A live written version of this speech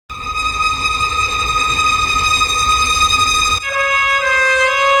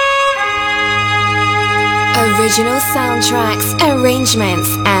original soundtracks,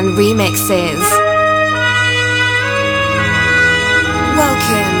 arrangements, and remixes.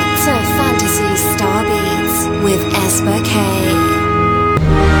 Welcome to Fantasy Star Beats with Esper K.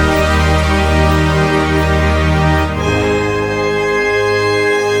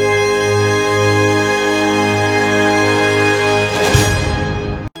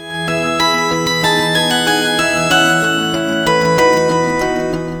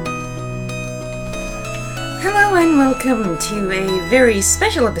 Welcome to a very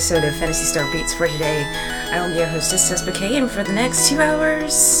special episode of Fantasy Star Beats for today. I'm your hostess, Esper K, and for the next 2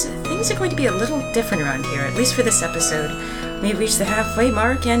 hours, things are going to be a little different around here, at least for this episode. We've reached the halfway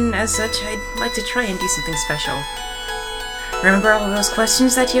mark, and as such, I'd like to try and do something special. Remember all of those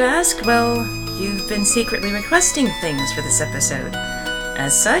questions that you asked? Well, you've been secretly requesting things for this episode.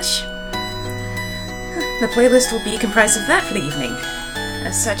 As such, the playlist will be comprised of that for the evening.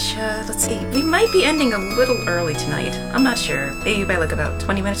 As such, let's see, we might be ending a little early tonight. I'm not sure. Maybe by like about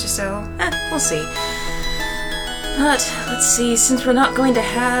 20 minutes or so. We'll see. But, let's see, since we're not going to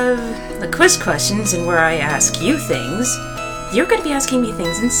have the quiz questions and where I ask you things, you're going to be asking me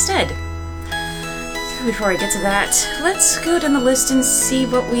things instead. So before I get to that, let's go down the list and see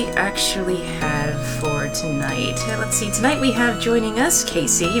what we actually have for tonight. Let's see, tonight we have joining us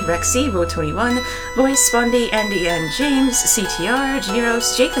Casey, Rexy, Ro21, Voice, Spondy, Andy and James, CTR,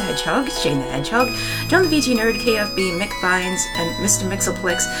 Janeros, Jake the Hedgehog, Jane the Hedgehog, John the VG Nerd, KFB, Mick Vines, and Mr.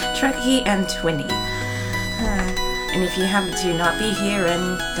 Mixelplix, Trekkie, and Twinny. And if you happen to not be here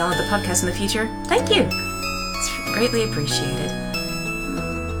and download the podcast in the future, thank you! It's greatly appreciated.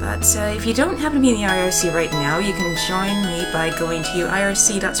 But if you don't happen to be in the IRC right now, you can join me by going to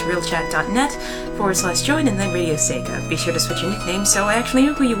irc.surrealchat.net/join and then Radio Sega. Be sure to switch your nickname so I actually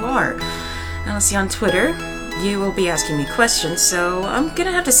know who you are. Now, let's see, on Twitter, you will be asking me questions, so I'm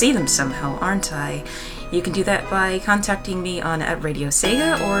gonna have to see them somehow, aren't I? You can do that by contacting me on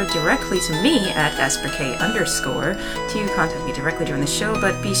 @RadioSega or directly to me at @AsperK_ to contact me directly during the show,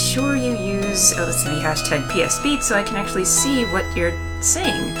 but be sure you use, the hashtag PSBeat so I can actually see what you're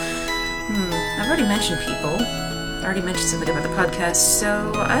saying. I've already mentioned people. I already mentioned something about the podcast,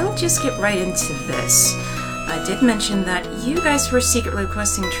 so I'll just get right into this. I did mention that you guys were secretly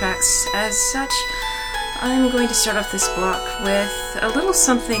requesting tracks. As such, I'm going to start off this block with a little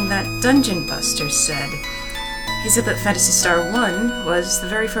something that Dungeon Buster said. He said that Phantasy Star 1 was the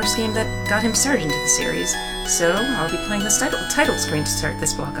very first game that got him started into the series, so I'll be playing this title screen to start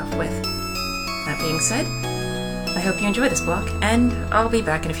this block off with. That being said, I hope you enjoy this block, and I'll be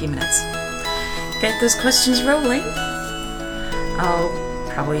back in a few minutes. Get those questions rolling. I'll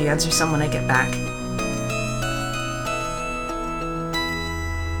probably answer some when I get back.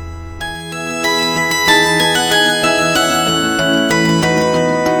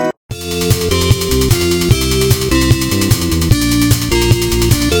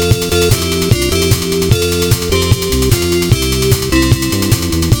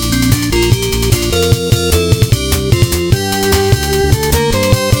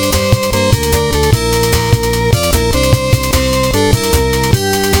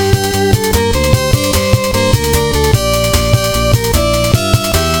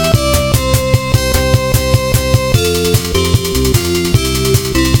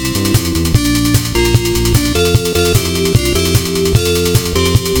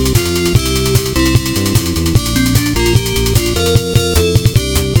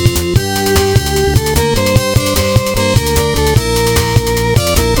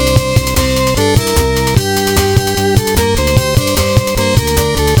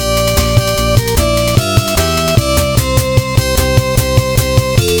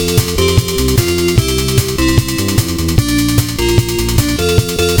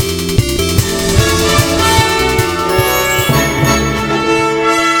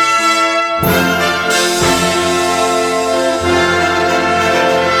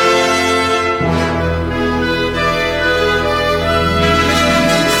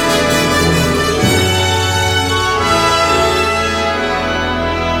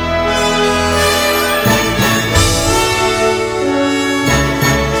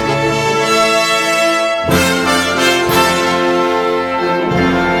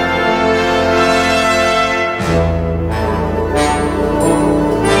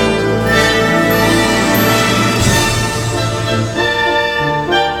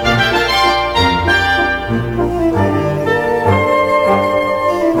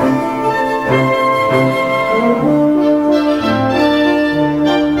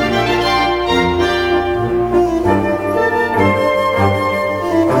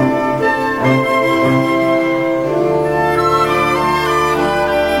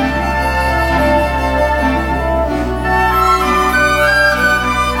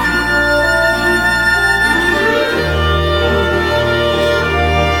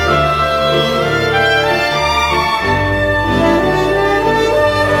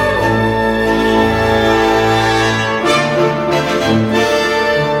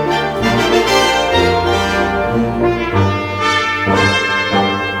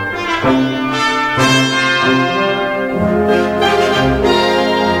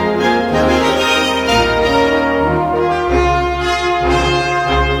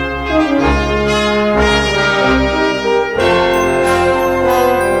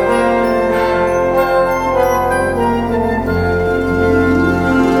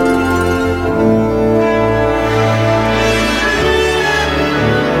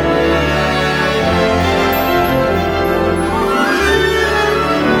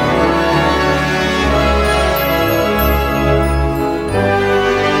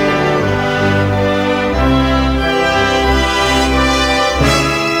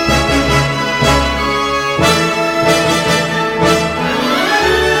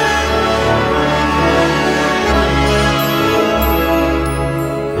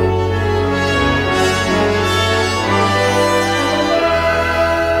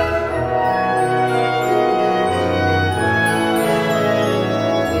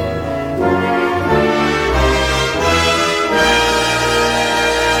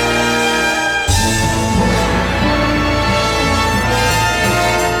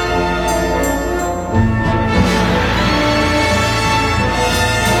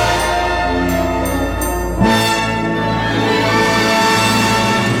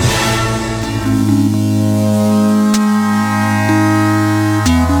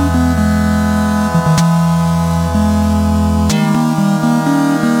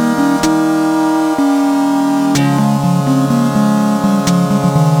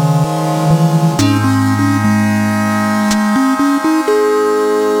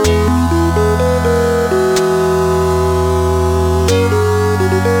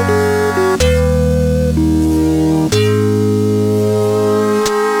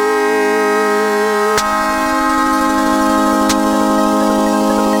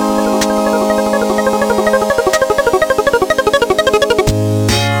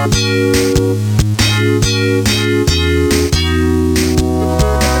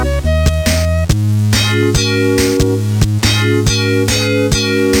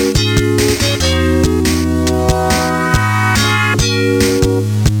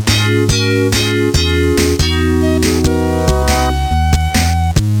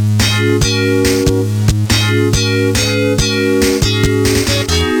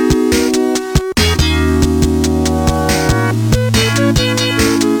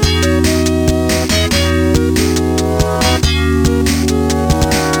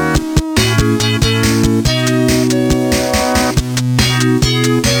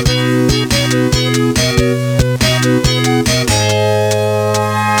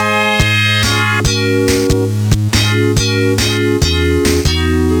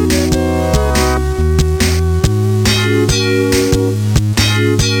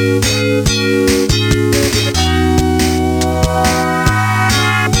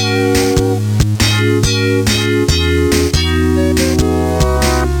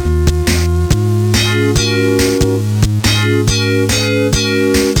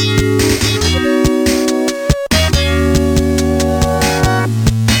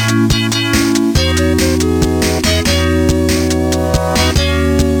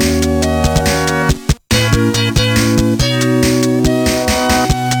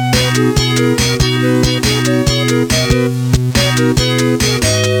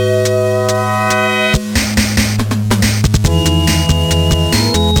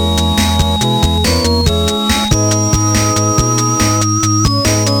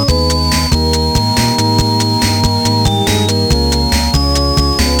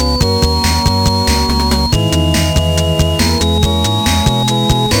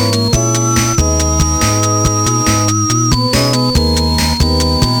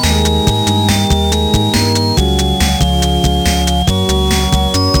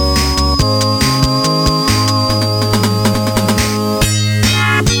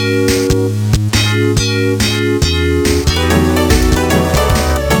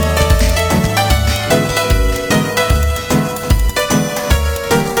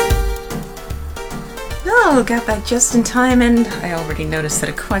 Got back just in time, and I already noticed that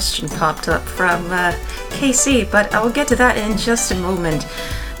a question popped up from KC, but I will get to that in just a moment.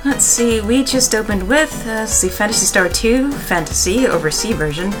 Let's see, we just opened with the Phantasy Star 2 Fantasy Overseas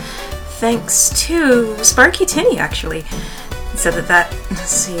version, thanks to Sparky Tinney, actually. Said that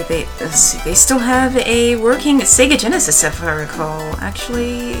they still have a working Sega Genesis, if I recall.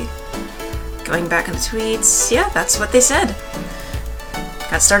 Actually, going back in the tweets, yeah, that's what they said.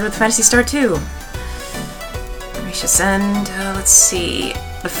 Got started with Phantasy Star 2. Gracious, and let's see.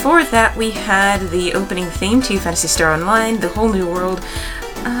 Before that, we had the opening theme to Phantasy Star Online, The Whole New World,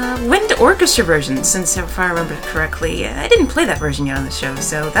 Wind Orchestra version, since if I remember correctly, I didn't play that version yet on the show,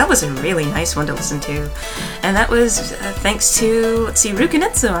 so that was a really nice one to listen to. And that was thanks to,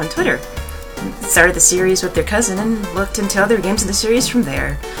 Rukunetsu on Twitter. Started the series with their cousin and looked into other games in the series from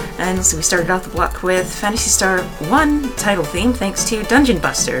there. And so we started off the block with Phantasy Star 1 title theme thanks to Dungeon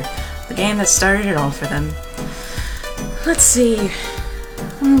Buster, the game that started it all for them. Let's see.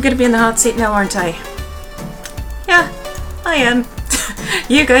 I'm gonna be in the hot seat now, aren't I? Yeah, I am.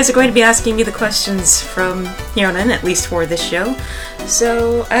 You guys are going to be asking me the questions from here on in, at least for this show.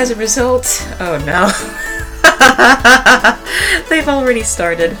 So, as a result... Oh no. They've already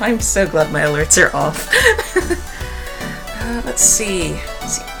started. I'm so glad my alerts are off. Let's see.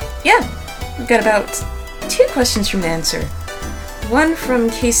 Yeah, we've got about 2 questions from answer. One from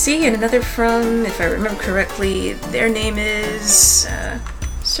KC and another from, if I remember correctly, their name is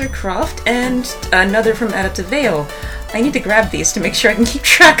Sir Croft, and another from Adaptive Vale. I need to grab these to make sure I can keep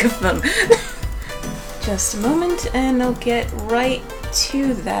track of them. Just a moment, and I'll get right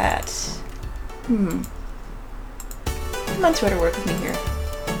to that. Come on, Twitter, work with me here.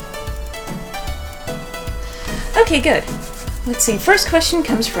 Okay, good. Let's see, first question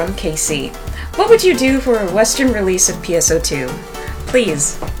comes from KC. What would you do for a Western release of PSO2?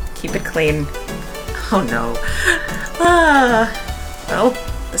 Please, keep it clean. Oh no. Well,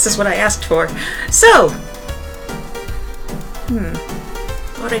 this is what I asked for. So,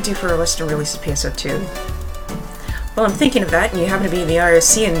 what would I do for a Western release of PSO2? Well, I'm thinking of that, and you happen to be in the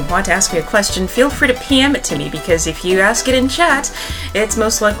IRC and want to ask me a question, feel free to PM it to me, because if you ask it in chat, it's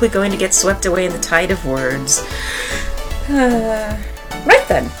most likely going to get swept away in the tide of words. Right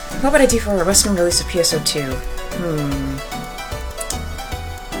then, what would I do for a Western release of PSO2?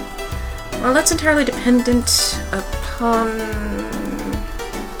 Well, that's entirely dependent upon...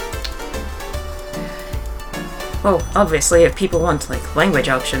 Well, obviously, if people want, like, language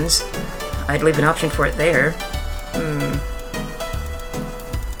options, I'd leave an option for it there.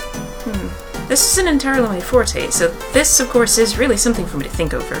 This isn't entirely my forte, so this, of course, is really something for me to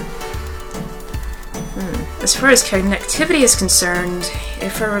think over. As far as connectivity is concerned,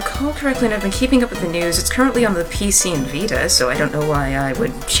 if I recall correctly and I've been keeping up with the news, it's currently on the PC and Vita, so I don't know why I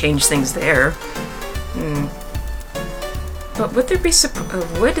would change things there. But would there be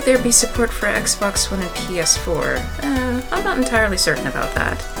support for Xbox One and PS4? I'm not entirely certain about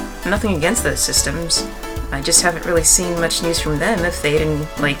that. Nothing against those systems. I just haven't really seen much news from them if they didn't,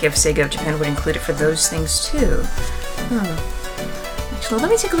 like, if Sega of Japan would include it for those things too. Actually, let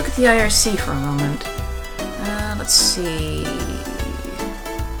me take a look at the IRC for a moment. Let's see...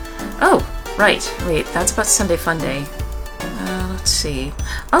 Oh, right. Wait, that's about Sunday Funday. Let's see.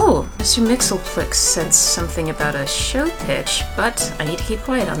 Oh, Mr. Mixelplix said something about a show pitch, but I need to keep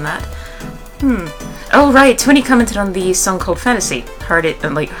quiet on that. Oh, right, Twinny commented on the song called Fantasy. Hardy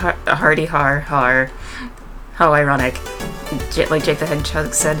har har. How ironic. Like Jake the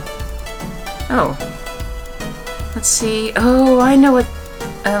Hedgehog said. Oh. Let's see. Oh, I know what...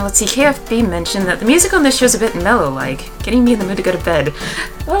 let's see, KFB mentioned that the music on this show's a bit mellow-like, getting me in the mood to go to bed.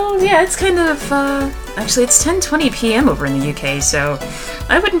 Well, yeah, it's kind of, actually, it's 10:20 p.m. over in the UK, so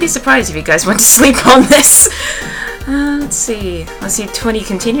I wouldn't be surprised if you guys went to sleep on this. Let's see, 20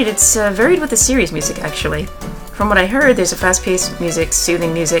 continued. It's varied with the series music, actually. From what I heard, there's a fast-paced music,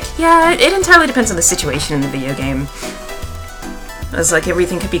 soothing music. Yeah, it entirely depends on the situation in the video game. It's like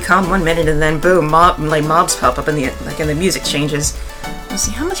everything could be calm one minute and then boom, mobs pop up and the music changes. Let's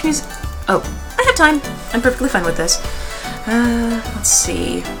see, how much music... Oh, I have time. I'm perfectly fine with this. Let's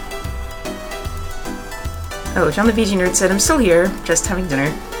see... Oh, John the VG Nerd said, I'm still here, just having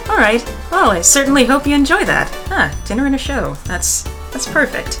dinner. Alright, well, I certainly hope you enjoy that. Dinner and a show. That's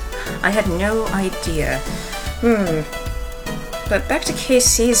perfect. I had no idea. But back to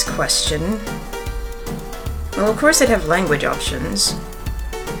KC's question... Well, of course I'd have language options.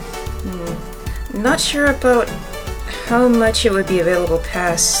 Not sure about how much it would be available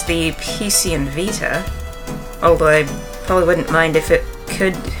past the PC and Vita, although I probably wouldn't mind if it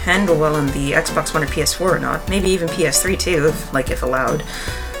could handle well on the Xbox One or PS4 or not. Maybe even PS3 too, if allowed.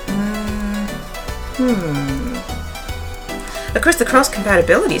 Of course, the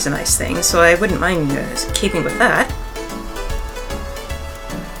cross-compatibility is a nice thing, so I wouldn't mind keeping with that.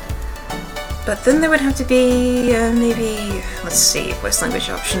 But then there would have to be, maybe, let's see, voice language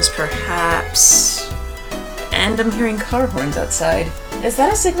options perhaps. And I'm hearing car horns outside. Is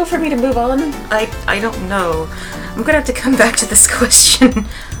that a signal for me to move on? I don't know. I'm gonna have to come back to this question.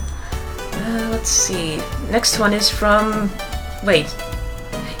 Let's see. Next one is from... Wait.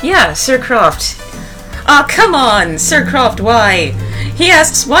 Yeah, Sir Croft. Aw, come on! Sir Croft, why? He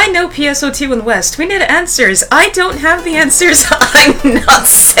asks, why no PSO2 in the West? We need answers. I don't have the answers. I'm not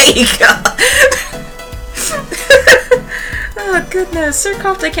Sega. Oh, goodness. Sir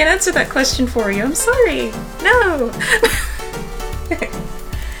Colt, I can't answer that question for you. I'm sorry. No.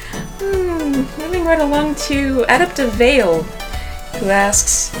 Moving right along to Adepta Vale, who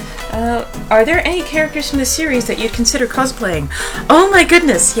asks, are there any characters from the series that you'd consider cosplaying? Oh my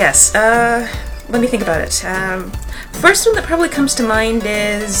goodness, yes. Let me think about it. First one that probably comes to mind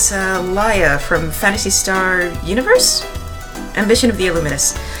is Laia from Phantasy Star Universe? Ambition of the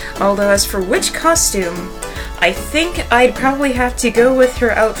Illuminus. Although as for which costume, I think I'd probably have to go with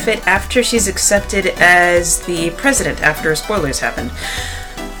her outfit after she's accepted as the president after spoilers happened.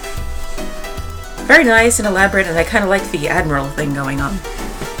 Very nice and elaborate, and I kind of like the Admiral thing going on.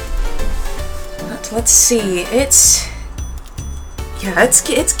 But let's see, it's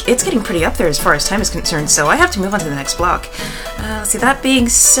getting pretty up there as far as time is concerned, so I have to move on to the next block. Let's see, that being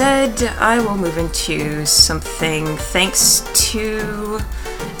said, I will move into something thanks to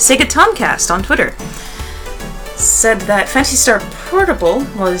Sega Tomcast on Twitter. Said that Phantasy Star Portable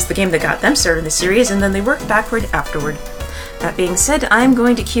was the game that got them started in the series, and then they worked backward afterward. That being said, I'm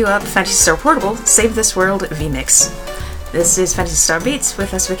going to queue up Phantasy Star Portable Save This World VMix. This is Phantasy Star Beats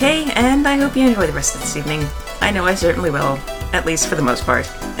with SVK, and I hope you enjoy the rest of this evening. I know I certainly will, at least for the most part,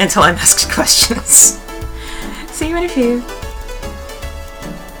 until I'm asked questions. See you in a few.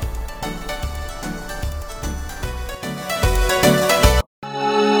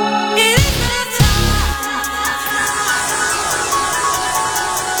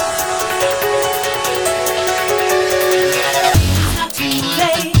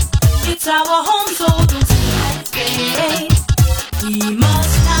 It's our home, so don't stay. We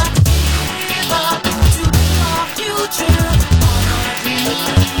must not give up to our future.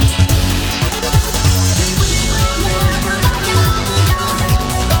 We will never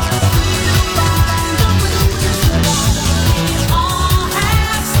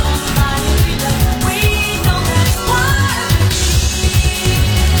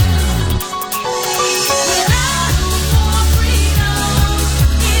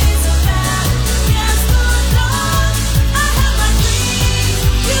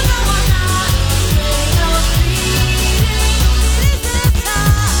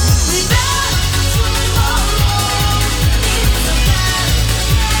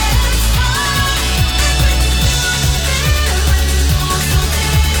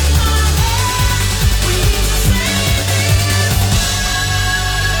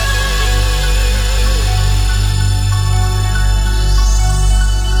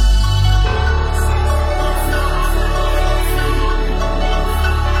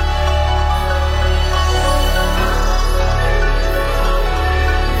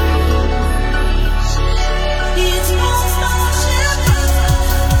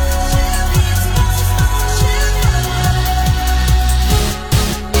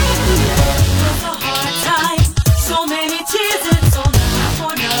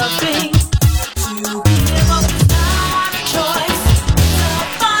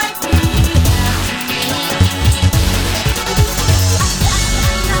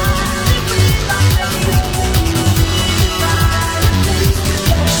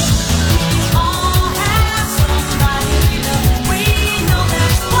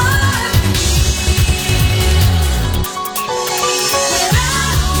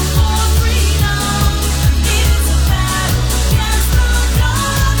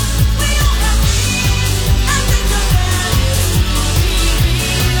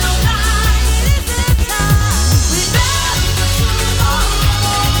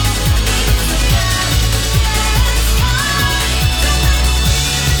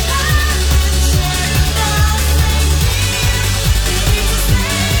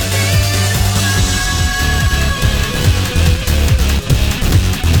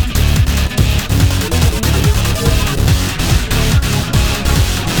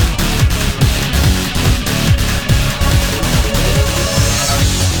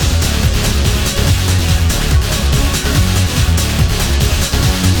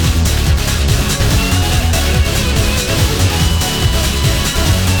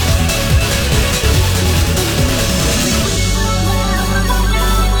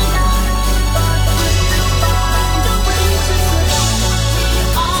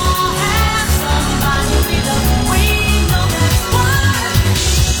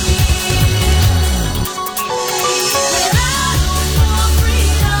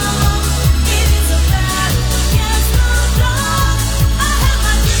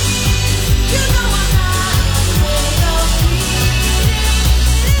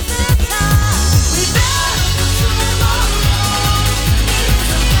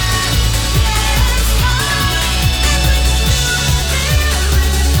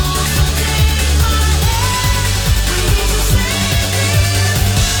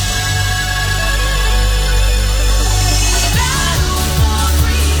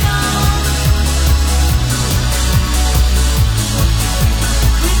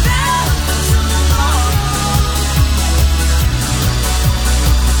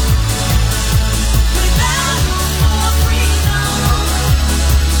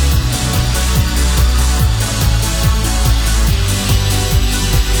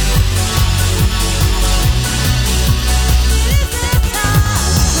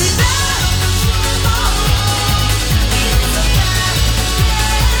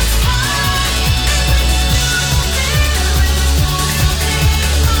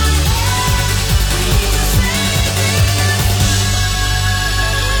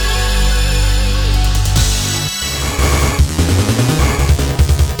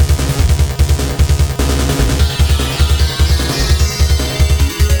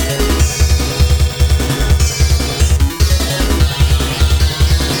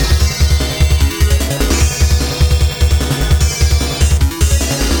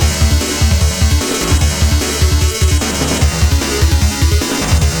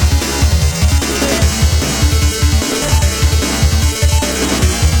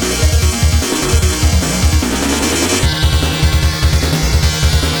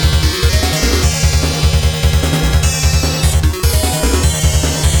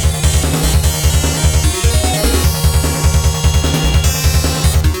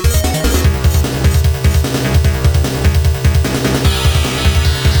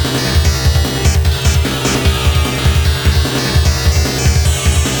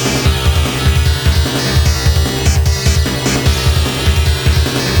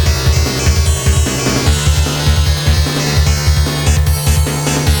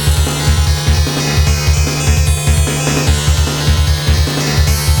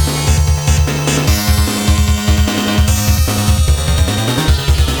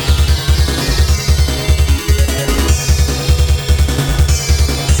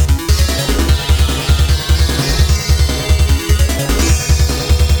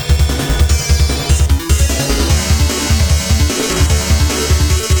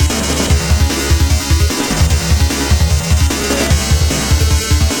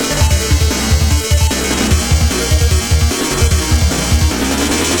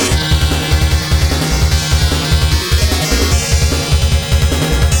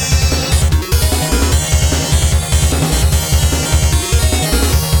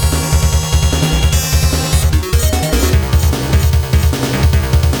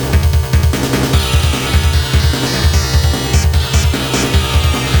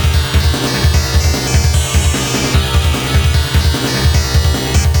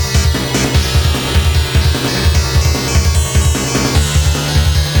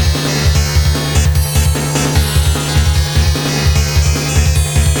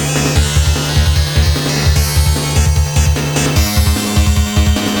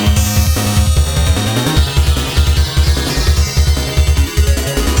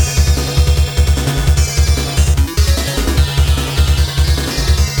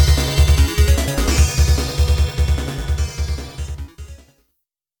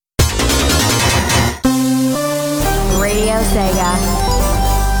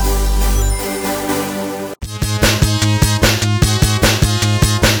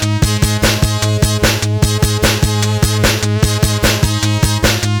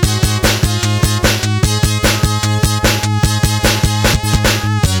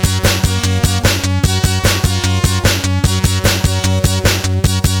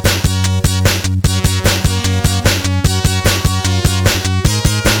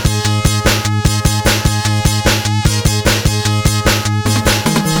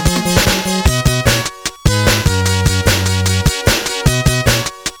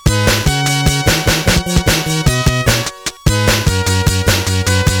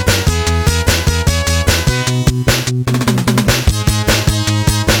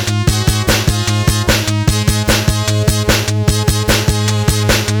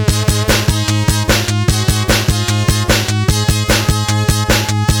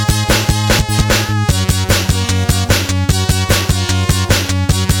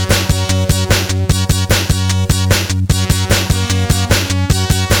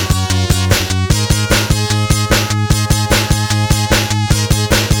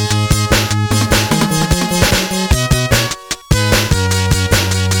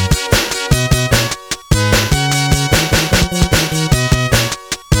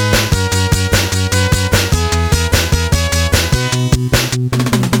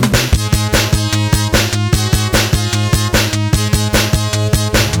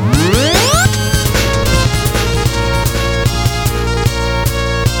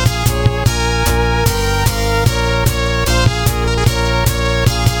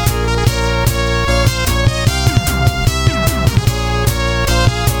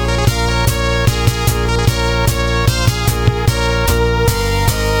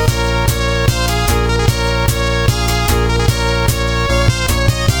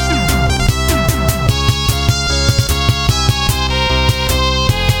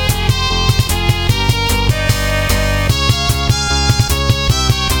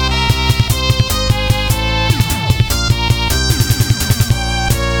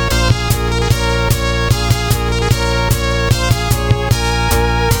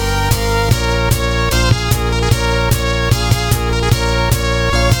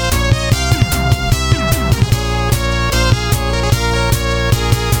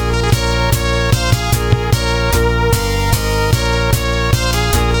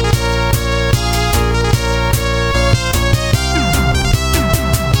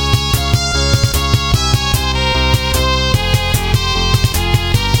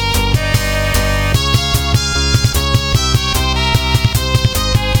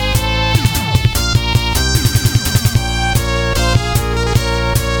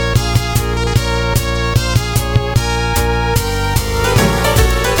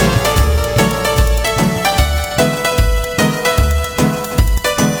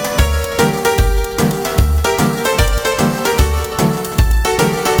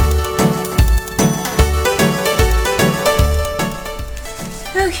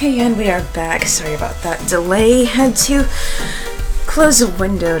Okay, and we are back. Sorry about that delay. Had to close a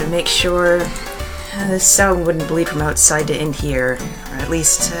window to make sure the sound wouldn't bleed from outside to in here, or at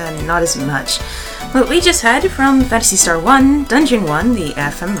least not as much. What we just had from Phantasy Star 1, Dungeon 1, the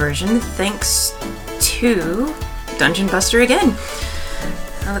FM version, thanks to Dungeon Buster again.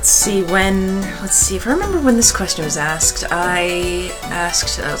 Let's see if I remember when this question was asked. I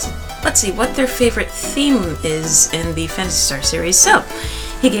asked, let's see, what their favorite theme is in the Phantasy Star series. So,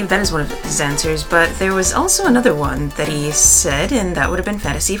 he gave that as one of his answers, but there was also another one that he said, and that would have been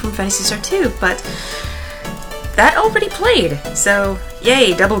Fantasy from Phantasy Star 2, but that already played, so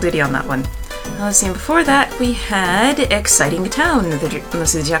yay, double duty on that one. Let's see, and before that we had Exciting Town,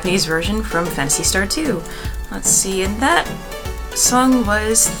 mostly the Japanese version from Phantasy Star 2. Let's see, and that song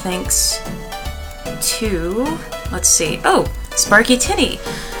was thanks to, let's see, Sparky Tinny.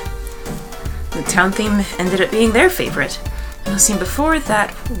 The town theme ended up being their favorite. Let's see, before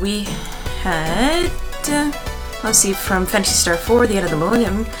that we had, let's see, from Phantasy Star 4, The End of the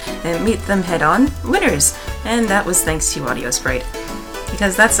Millennium, and Meet Them Head On, Winners. And that was thanks to Audio Sprite,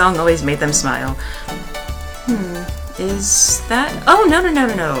 because that song always made them smile. Is that... Oh,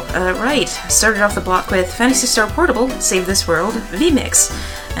 no. Right. Started off the block with Phantasy Star Portable, Save This World, VMix.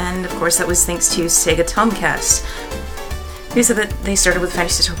 And, of course, that was thanks to Sega Tomcast, who said that they started with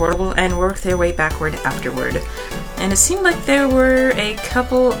Phantasy Star Portable and worked their way backward afterward. And it seemed like there were a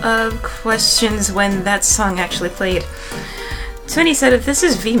couple of questions when that song actually played. Tony said, if this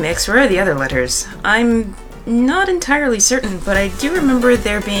is VMix, where are the other letters? I'm not entirely certain, but I do remember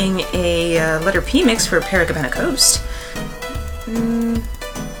there being a letter P mix for Paragabana Coast.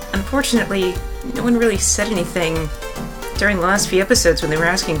 Unfortunately, no one really said anything during the last few episodes when they were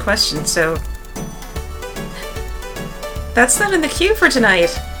asking questions, so that's not in the queue for tonight.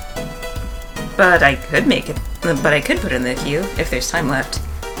 But I could make it. But I could put it in the queue if there's time left,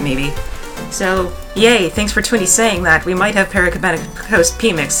 maybe. So, yay! Thanks for Twinny saying that. We might have Paragabana Coast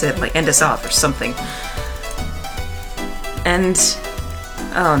P-Mix to end us off or something. And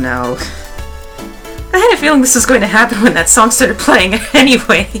oh no, I had a feeling this was going to happen when that song started playing.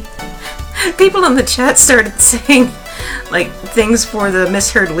 Anyway, people in the chat started saying things for the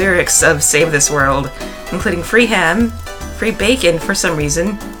misheard lyrics of Save This World, including free ham, free bacon for some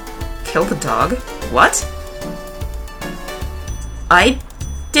reason, kill the dog. What? I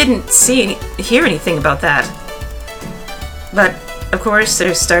didn't hear anything about that. But, of course,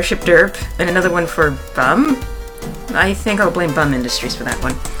 there's Starship Derp, and another one for Bum. I think I'll blame Bum Industries for that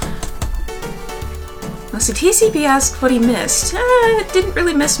one. Let's see, TCB asked what he missed. Didn't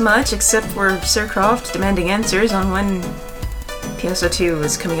really miss much, except for Sir Croft demanding answers on when PSO2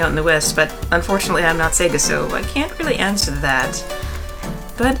 was coming out in the West, but unfortunately I'm not Sega, so I can't really answer that.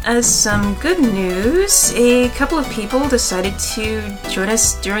 But as some good news, a couple of people decided to join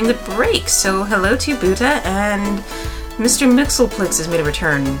us during the break. So hello to Buta, and Mr. Mixelplix has made a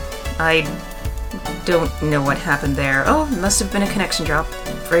return. I don't know what happened there. Oh, must have been a connection drop.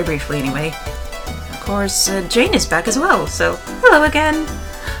 Very briefly, anyway. Of course, Jane is back as well, so hello again.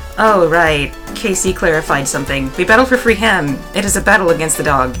 Oh, right. Casey clarified something. We battle for free ham. It is a battle against the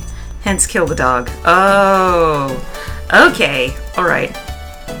dog. Hence, kill the dog. Oh. Okay. Alright.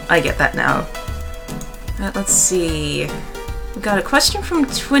 I get that now. Let's see. We got a question from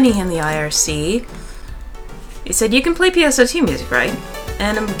Twinny in the IRC. He said, you can play PSO2 music, right?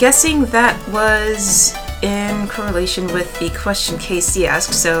 And I'm guessing that was in correlation with the question Casey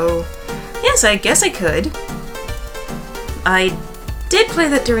asked, so yes, I guess I could. I did play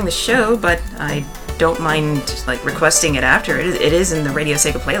that during the show, but I don't mind requesting it after. It is in the Radio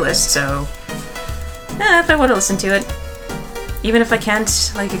Sega playlist, so if I want to listen to it. Even if I can't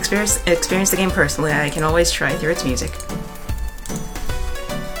experience the game personally, I can always try through its music.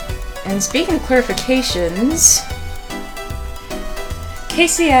 And speaking of clarifications,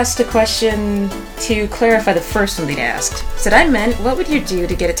 Casey asked a question to clarify the first one they'd asked. Said, I meant, what would you do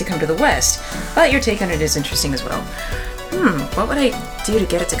to get it to come to the West? But your take on it is interesting as well. What would I do to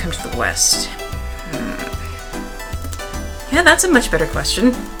get it to come to the West? Yeah, that's a much better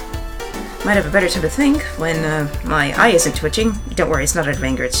question. Might have a better time to think when my eye isn't twitching. Don't worry, it's not out of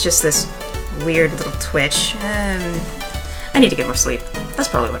anger, it's just this weird little twitch. I need to get more sleep. That's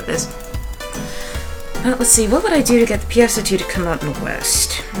probably what it is. Let's see, what would I do to get the PSO2 to come out in the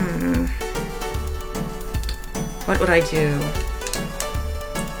West? What would I do?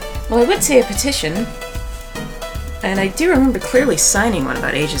 Well, I would say a petition. And I do remember clearly signing one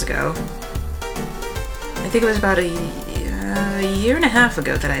about ages ago. I think it was about a year and a half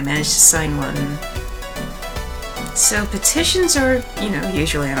ago that I managed to sign one. So petitions are,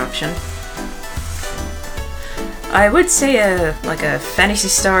 usually an option. I would say a Phantasy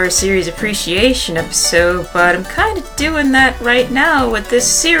Star series appreciation episode, but I'm kind of doing that right now with this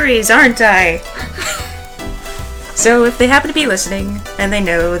series, aren't I? So if they happen to be listening, and they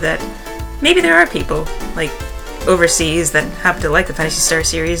know that maybe there are people, like, overseas that happen to like the Phantasy Star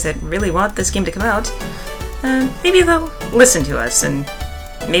series that really want this game to come out, maybe they'll listen to us and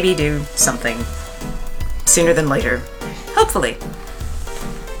maybe do something sooner than later. Hopefully.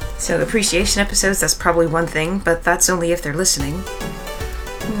 So appreciation episodes, that's probably one thing, but that's only if they're listening.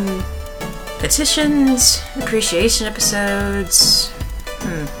 Petitions, appreciation episodes,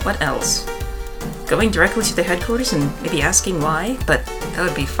 what else? Going directly to their headquarters and maybe asking why, but that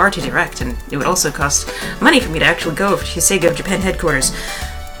would be far too direct, and it would also cost money for me to actually go to Sega Japan headquarters,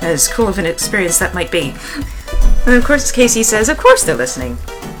 as cool of an experience that might be. And of course, as Casey says, of course they're listening.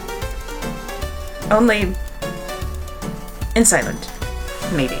 Only in silent.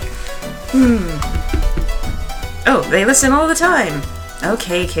 Maybe. Oh, they listen all the time!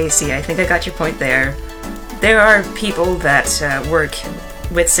 Okay, Casey, I think I got your point there. There are people that work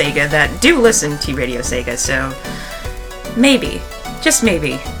with Sega that do listen to Radio Sega, so maybe. Just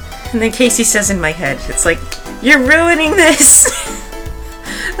maybe. And then Casey says in my head, it's like, you're ruining this!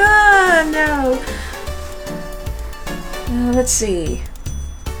 Ah, no. Let's see.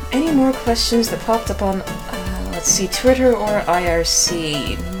 Any more questions that popped up on, let's see, Twitter or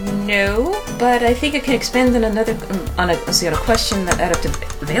IRC? No, but I think I can expand on another, on a question that Adaptive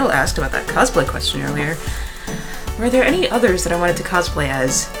Veil asked about that cosplay question earlier. Were there any others that I wanted to cosplay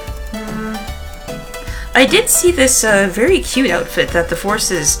as? I did see this very cute outfit that the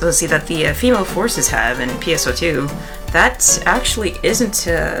forces, let's see, that the female forces have in PSO2. That actually isn't,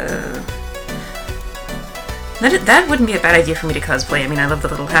 that wouldn't be a bad idea for me to cosplay. I mean, I love the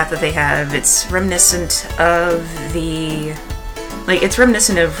little hat that they have. It's reminiscent of the, like, it's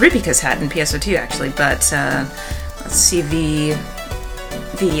reminiscent of Ripika's hat in PSO2, actually, but, let's see, the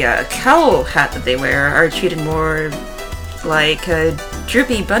cowl hat that they wear are treated more like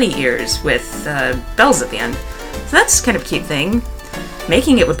droopy bunny ears with bells at the end. So that's kind of a cute thing.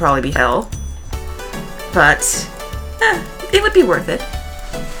 Making it would probably be hell, but it would be worth it.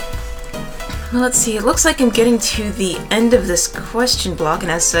 Well, let's see, it looks like I'm getting to the end of this question block,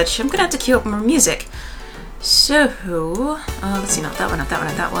 and as such, I'm gonna have to queue up more music. So, let's see, not that one, not that one,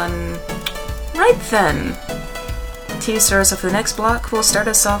 not that one. Right then. To start us off for the next block, we'll start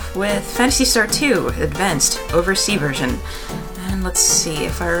us off with Phantasy Star 2 Advanced Overseas version. And let's see,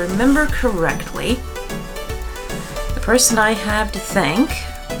 if I remember correctly, the person I have to thank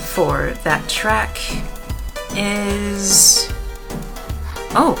for that track is...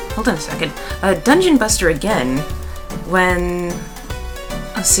 Oh, hold on a second. Dungeon Buster again, when...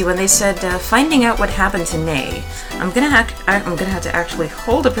 Let's see, when they said, finding out what happened to Nay. I'm gonna have to actually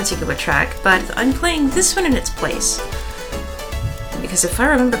hold a particular track, but I'm playing this one in its place. Because if I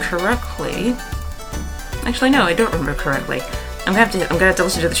remember correctly... Actually, no, I don't remember correctly. I'm gonna have to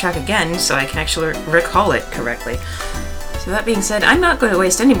listen to the track again so I can actually recall it correctly. So that being said, I'm not going to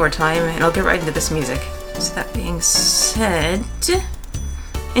waste any more time, and I'll get right into this music. So that being said...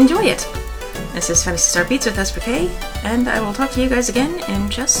 Enjoy it! This is Phantasy Star Beats with SPK, and I will talk to you guys again in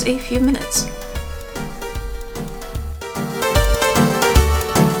just a few minutes.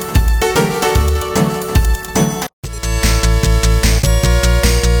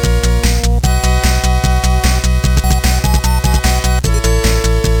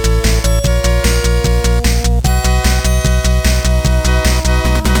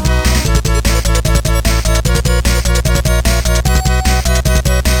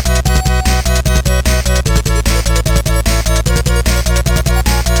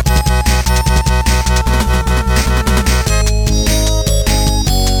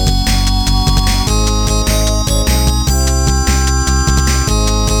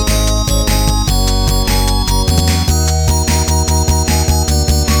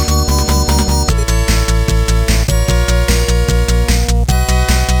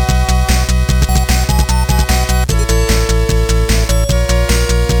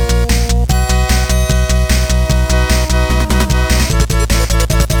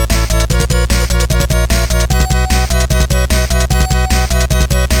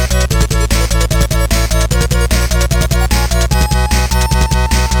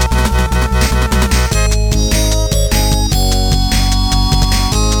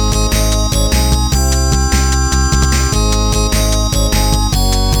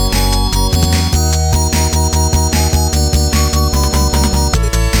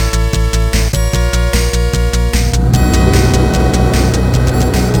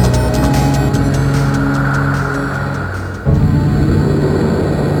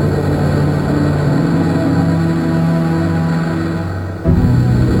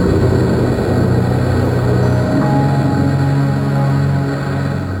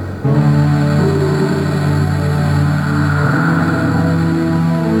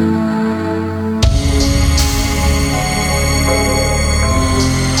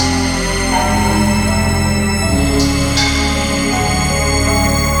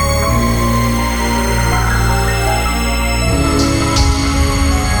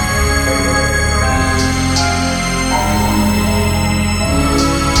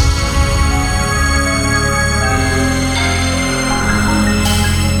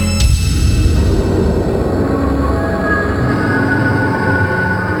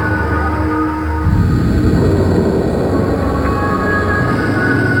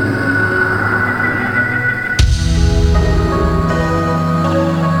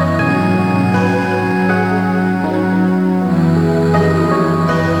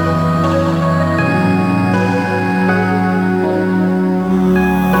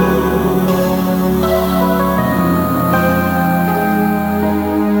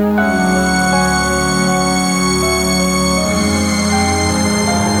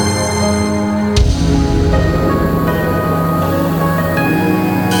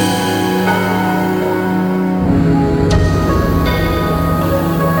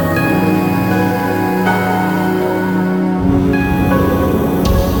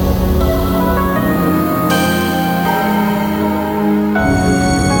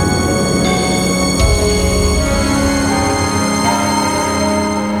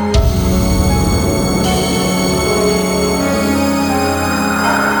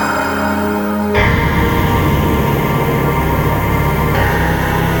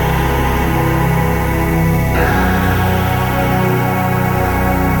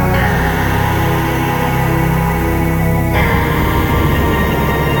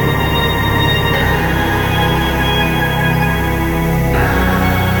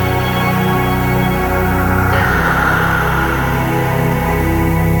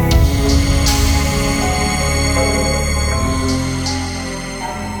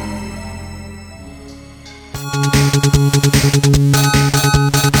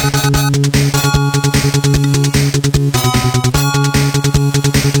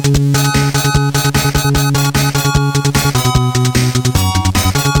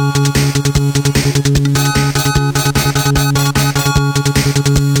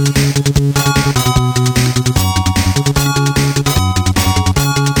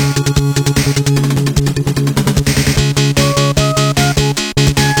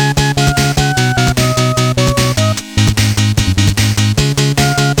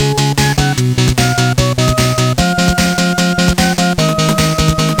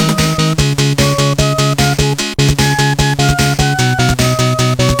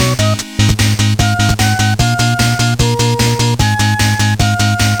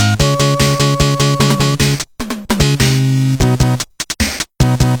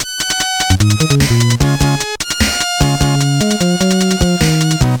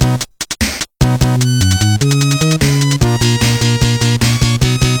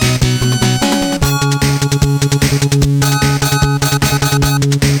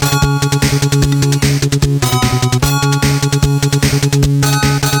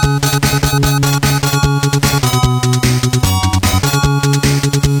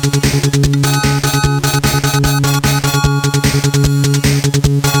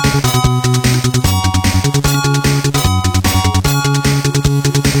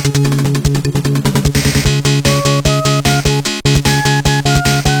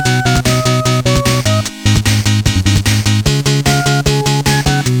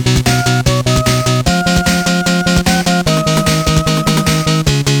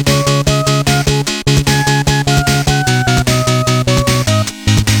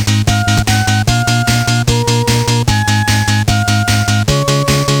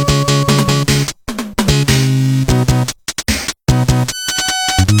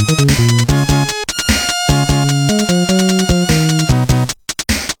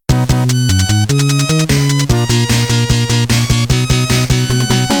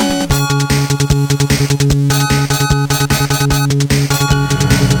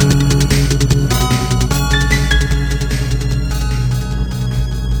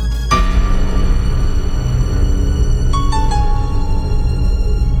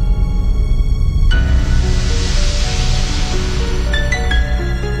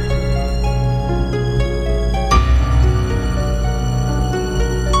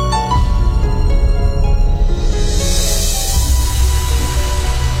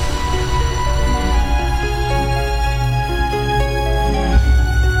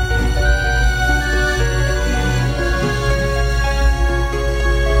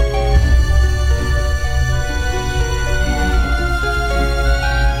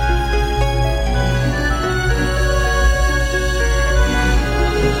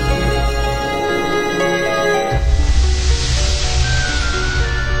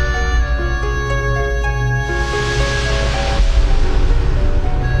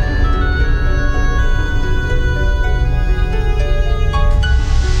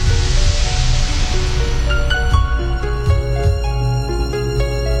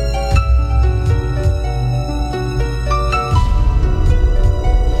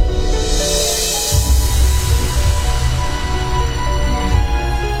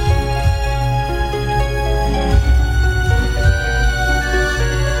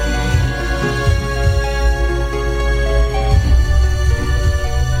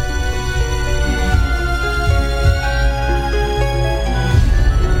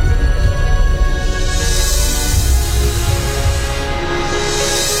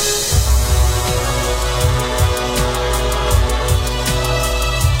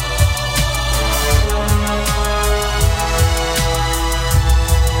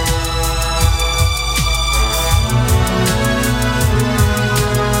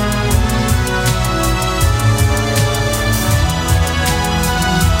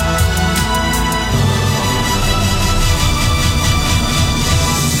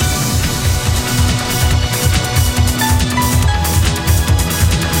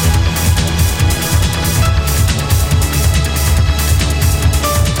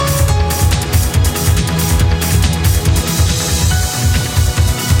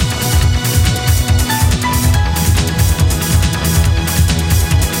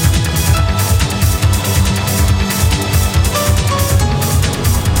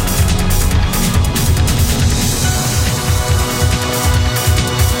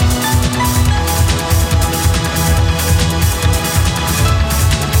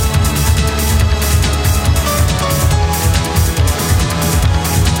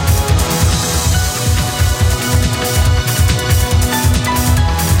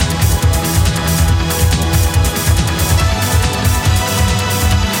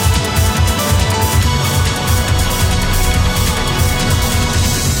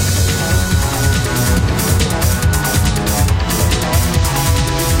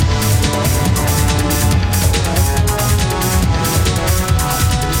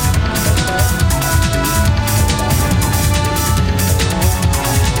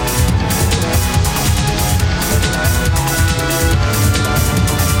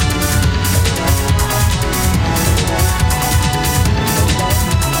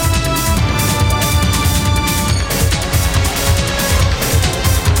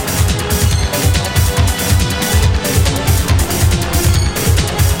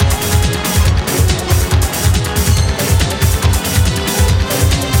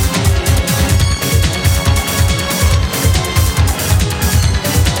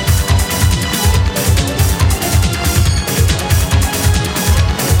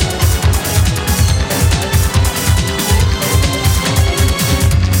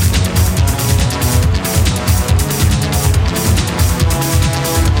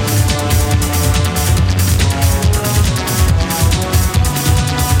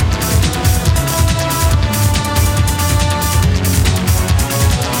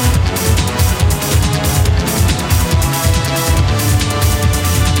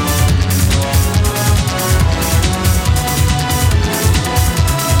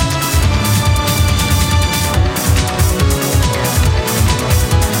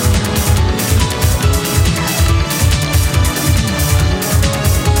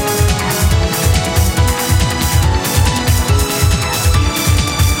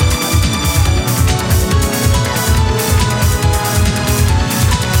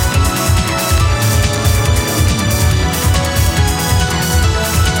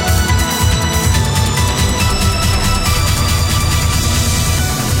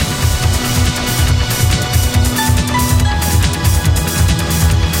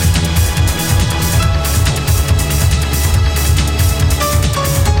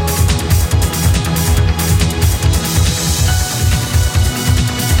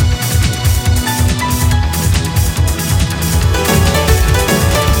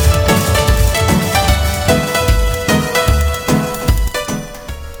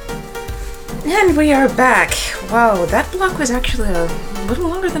 are back. Wow, that block was actually a little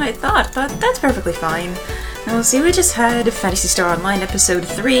longer than I thought, but that's perfectly fine. Now, let's see, we just had Phantasy Star Online Episode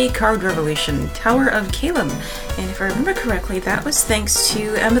 3, Card Revolution, Tower of Kalem. And if I remember correctly, that was thanks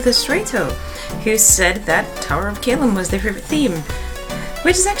to Amethyst Rato, who said that Tower of Kalem was their favorite theme.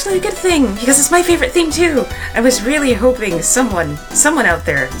 Which is actually a good thing, because it's my favorite theme too! I was really hoping someone out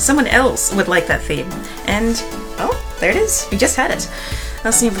there, someone else would like that theme. And, oh, there it is. We just had it.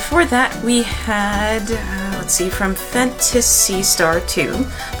 Let's see, before that we had, let's see, from Phantasy Star 2,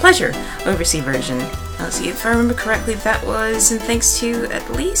 Pleasure, Overseas version. Let's see, if I remember correctly, that was, and thanks to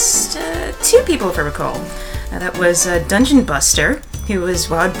at least 2 people, if I recall. That was Dungeon Buster, who was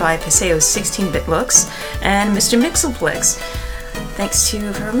wowed by Paseo's 16-bit looks, and Mr. Mixelplex. Thanks to,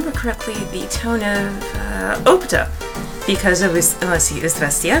 if I remember correctly, the tone of Opta, because of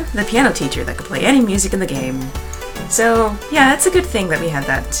Izvestia, the piano teacher that could play any music in the game. So, yeah, it's a good thing that we had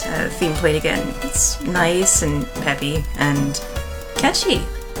that theme played again. It's nice and peppy and catchy.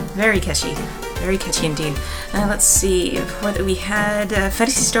 Very catchy. Very catchy indeed. Let's see, before that we had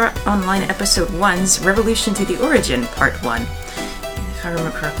Phantasy Star Online Episode 1's Revolution to the Origin, Part 1. If I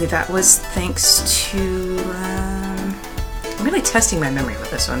remember correctly, that was thanks to... I'm really testing my memory with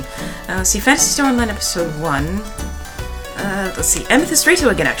this one. Let's see, Phantasy Star Online Episode 1. Let's see, Amethyst Rato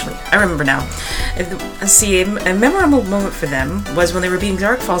again, actually. I remember now. Let's see, a memorable moment for them was when they were beating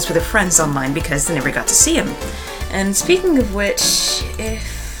Dark Falls with their friends online because they never got to see him. And speaking of which,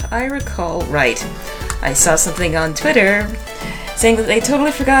 if I recall right, I saw something on Twitter saying that they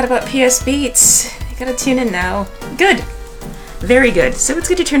totally forgot about PS Beats. You gotta tune in now. Good! Very good. So it's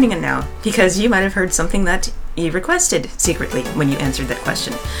good you're tuning in now, because you might have heard something that you requested secretly when you answered that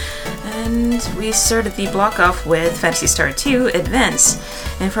question. And we started the block off with Phantasy Star 2 Advance.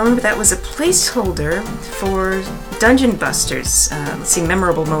 And if I remember, that was a placeholder for Dungeon Busters. Let's see,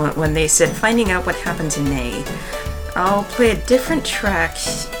 memorable moment when they said, finding out what happened to Nay. I'll play a different track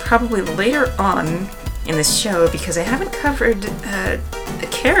probably later on in this show because I haven't covered a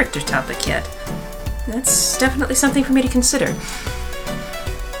character topic yet. That's definitely something for me to consider.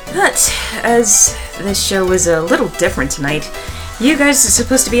 But, as this show was a little different tonight, you guys are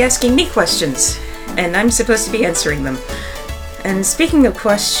supposed to be asking me questions, and I'm supposed to be answering them. And speaking of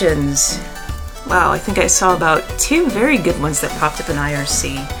questions, wow, I think I saw about 2 very good ones that popped up in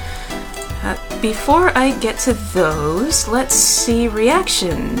IRC. Before I get to those, let's see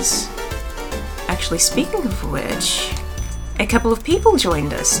reactions. Actually, speaking of which, a couple of people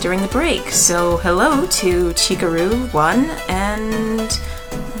joined us during the break, so hello to Chikaru1 and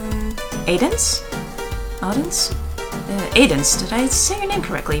Aidens? Audens? Aidens, did I say your name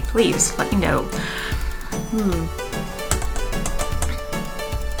correctly? Please, let me know.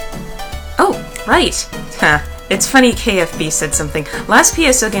 Oh, right! Huh. It's funny KFB said something. Last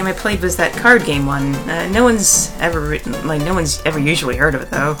PSO game I played was that card game one. No one's ever usually heard of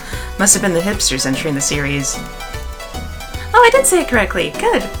it, though. Must have been the hipsters entering the series. Oh, I did say it correctly.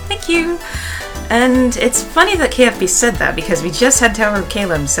 Good. Thank you. And it's funny that KFB said that, because we just had Tower of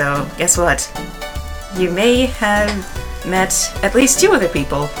Kalem, so guess what? You may have met at least 2 other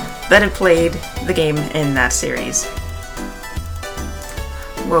people that have played the game in that series.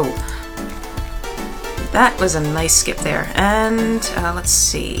 Whoa. That was a nice skip there. And, let's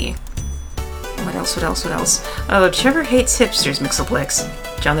see. What else? Oh, Trevor hates hipsters,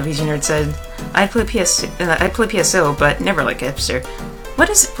 Mixelplex. John the VG Nerd said, I'd play PSO, but never like a hipster. What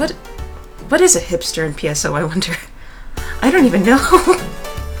is a hipster in PSO, I wonder? I don't even know.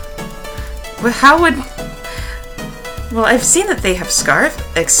 Well, I've seen that they have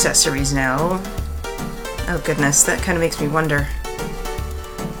scarf accessories now. Oh goodness, that kind of makes me wonder.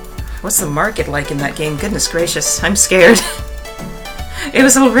 What's the market like in that game? Goodness gracious, I'm scared. It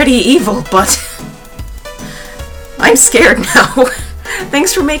was already evil, but I'm scared now.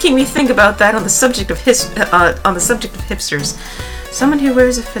 Thanks for making me think about that on the subject of hipsters. Someone who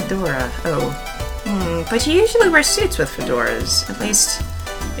wears a fedora. Oh. But you usually wear suits with fedoras. At least,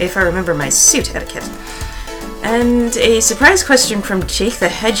 if I remember my suit etiquette. And a surprise question from Jake the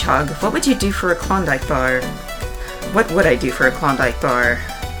Hedgehog. What would you do for a Klondike bar? What would I do for a Klondike bar?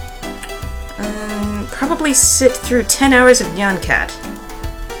 Probably sit through 10 hours of Nyan Cat.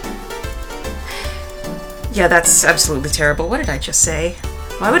 Yeah, that's absolutely terrible. What did I just say?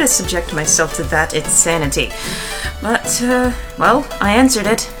 Why would I subject myself to that insanity? But, well, I answered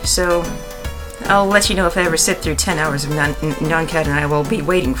it, so I'll let you know if I ever sit through 10 hours of Nyan Cat, and I will be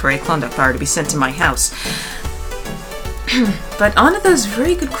waiting for a Klondike bar to be sent to my house. But on to those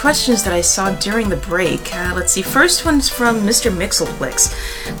very good questions that I saw during the break. Let's see, first one's from Mr. Mixelplix.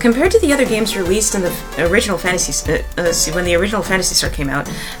 Compared to the other games released in the original Phantasy when the original Phantasy Star came out,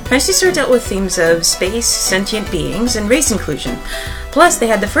 Phantasy Star dealt with themes of space, sentient beings, and race inclusion. Plus, they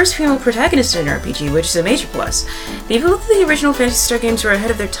had the first female protagonist in an RPG, which is a major plus. The people of the original Phantasy Star games were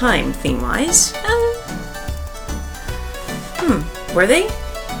ahead of their time, theme-wise. Were they?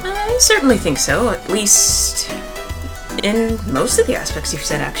 I certainly think so, at least in most of the aspects you've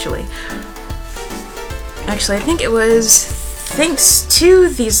said, actually. Actually, I think it was thanks to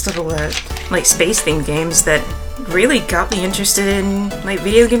these little, like, space-themed games that really got me interested in, like,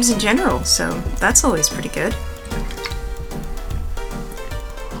 video games in general, so that's always pretty good.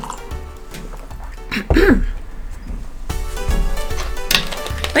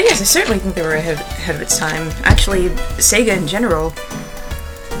 But yes, I certainly think they were ahead of its time. Actually, Sega in general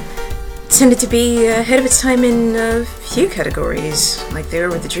tended to be ahead of its time in a few categories. Like they were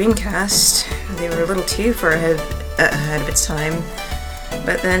with the Dreamcast. They were a little too far ahead of its time.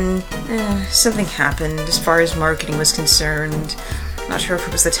 But then, something happened as far as marketing was concerned. Not sure if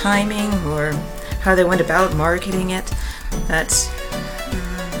it was the timing or how they went about marketing it, but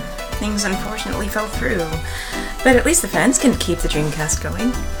things unfortunately fell through. But at least the fans can keep the Dreamcast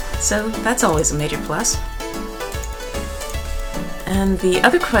going, so that's always a major plus. And the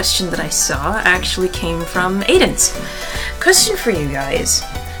other question that I saw actually came from Aiden's. Question for you guys.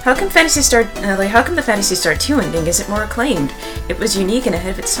 How come the Phantasy Star 2 ending isn't more acclaimed? It was unique and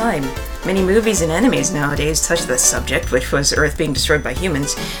ahead of its time. Many movies and animes nowadays touch this subject, which was Earth being destroyed by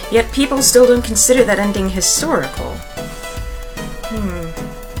humans, yet people still don't consider that ending historical.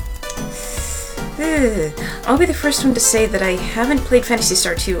 I'll be the first one to say that I haven't played Phantasy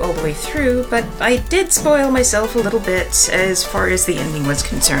Star 2 all the way through, but I did spoil myself a little bit as far as the ending was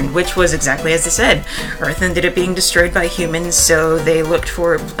concerned, which was exactly as they said. Earth ended up being destroyed by humans, so they looked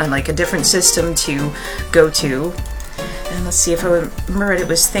for like a different system to go to. And let's see if I remember right, it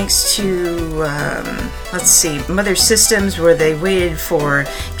was thanks to, Mother Systems, where they waited for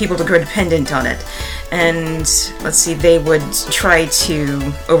people to grow dependent on it. And, let's see, they would try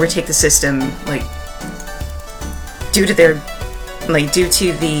to overtake the system, like, due to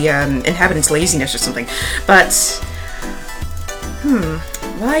the inhabitants' laziness or something. But,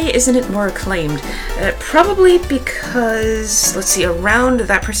 why isn't it more acclaimed? Probably because, let's see, around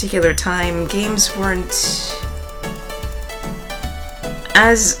that particular time, games weren't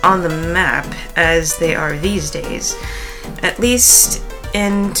as on the map as they are these days. At least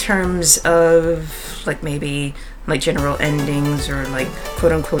in terms of, like, maybe, like, general endings or, like,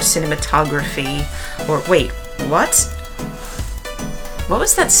 quote-unquote cinematography. Or, wait, what? What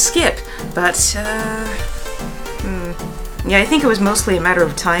was that skip? But, yeah, I think it was mostly a matter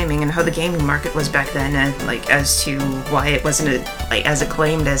of timing and how the gaming market was back then, and, like, as to why it wasn't, as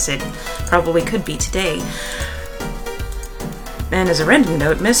acclaimed as it probably could be today. And as a random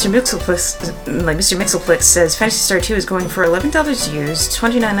note, Mr. Mixelplix says Phantasy Star 2 is going for $11 used,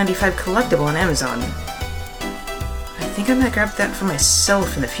 $29.95 collectible on Amazon. I think I might grab that for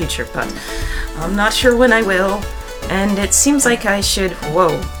myself in the future, but I'm not sure when I will. And it seems like I should,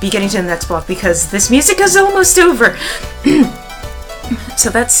 be getting to the next block because this music is almost over. So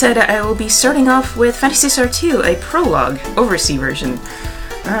that said, I will be starting off with Phantasy Star 2, a prologue, overseas version.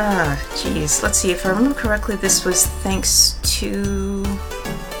 Jeez. Let's see, if I remember correctly, this was thanks to...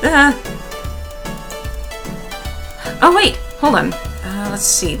 Oh, wait! Hold on. Let's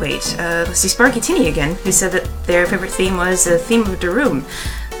see, Sparky Tinny again, who said that their favorite theme was the theme of the room.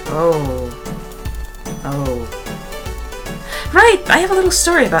 Oh. Right, I have a little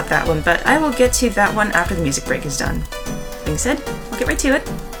story about that one, but I will get to that one after the music break is done. Being said, I'll get right to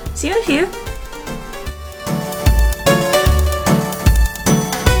it. See you in a few.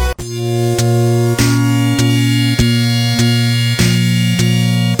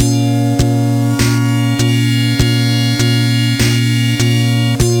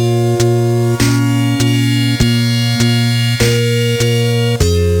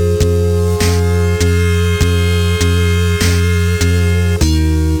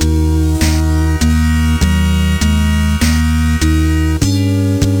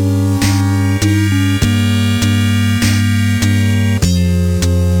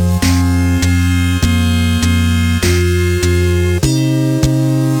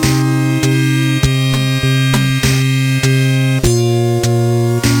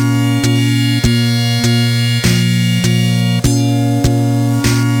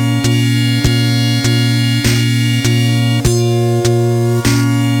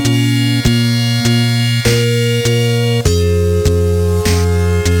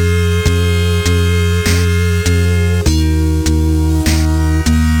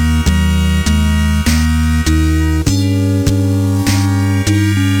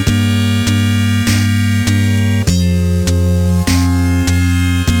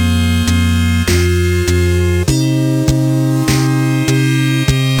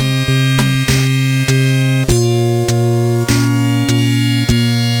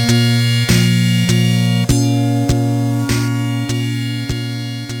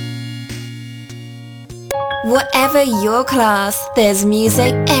 your class, there's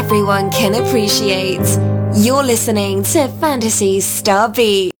music everyone can appreciate. You're listening to Fantasy Star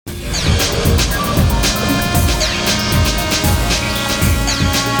Beat.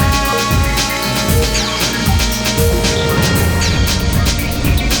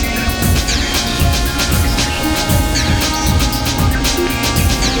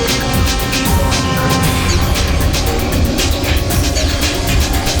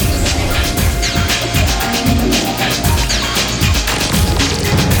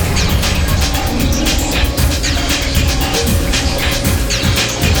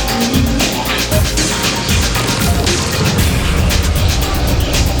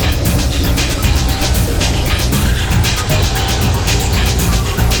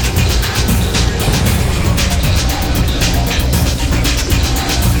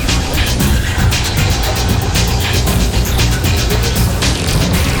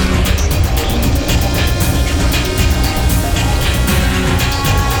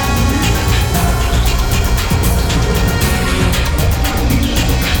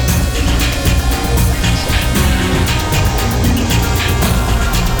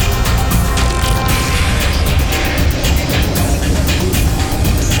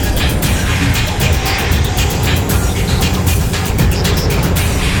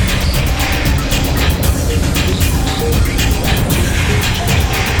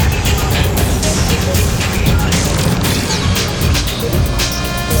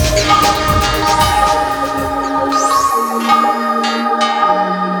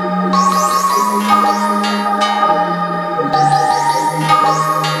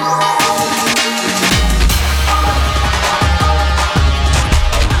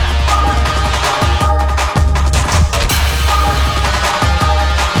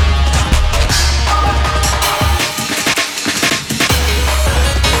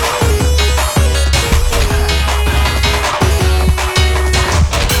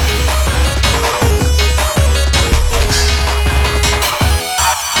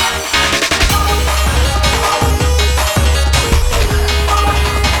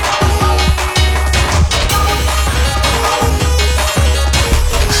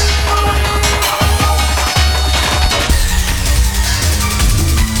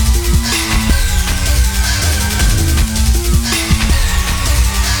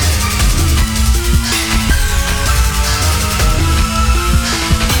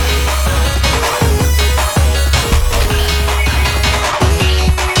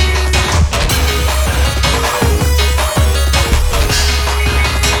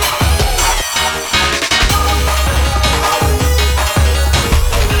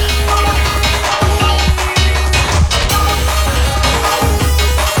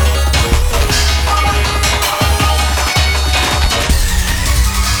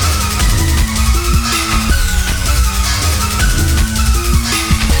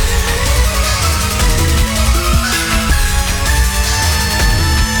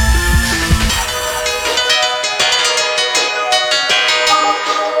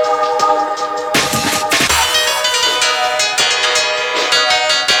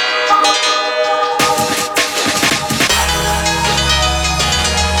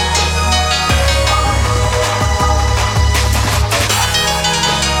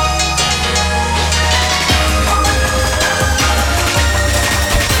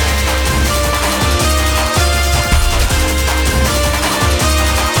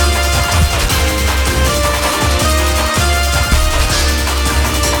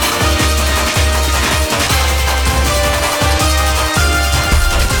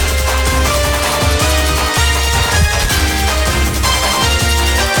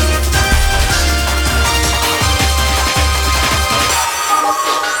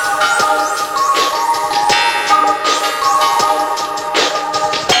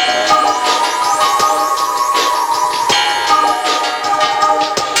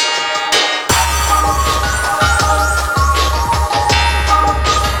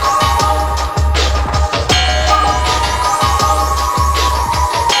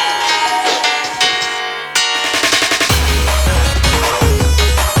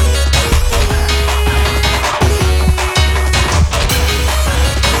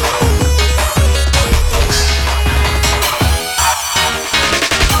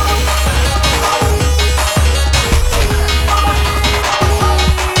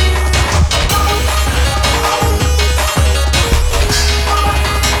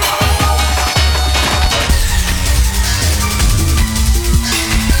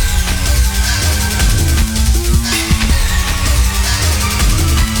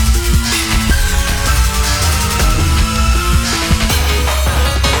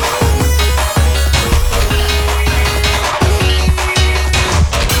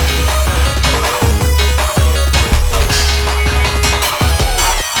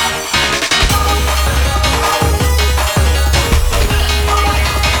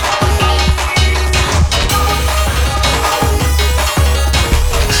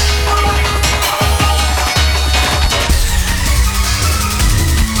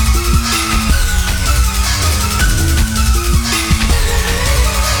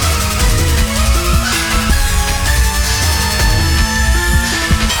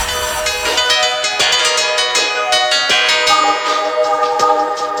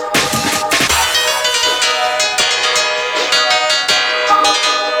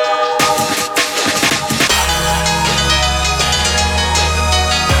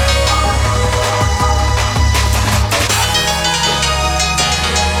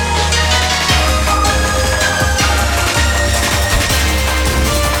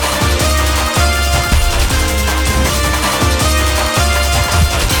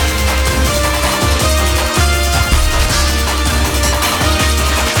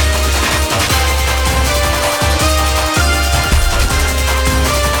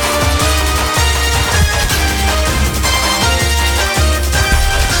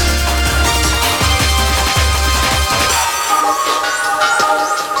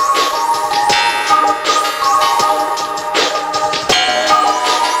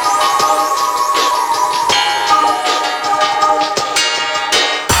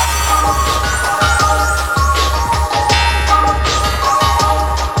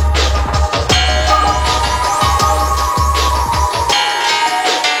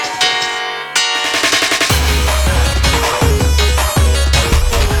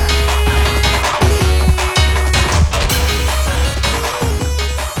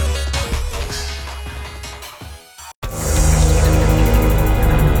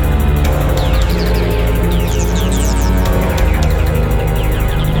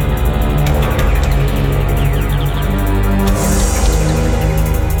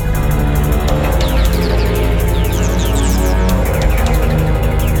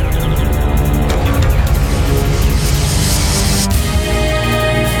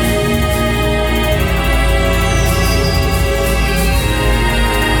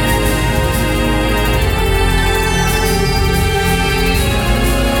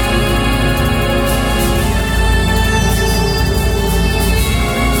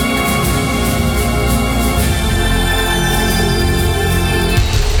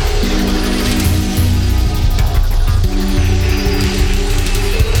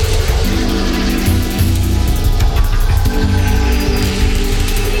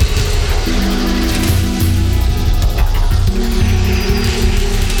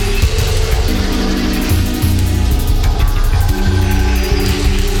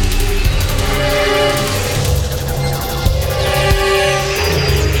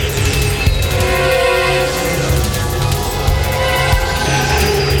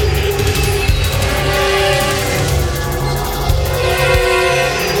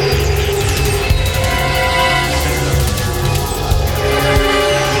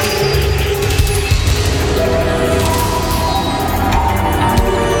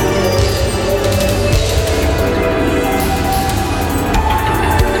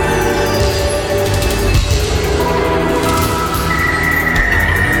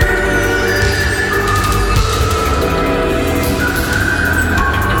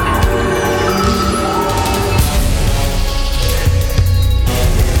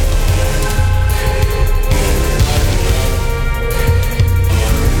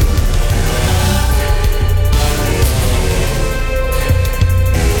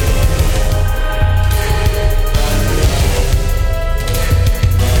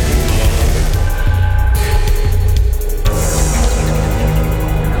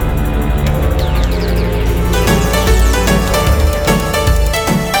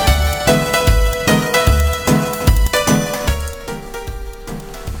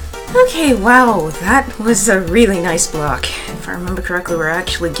 wow, that was a really nice block. If I remember correctly, we're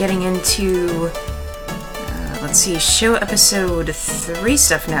actually getting into, let's see, show episode 3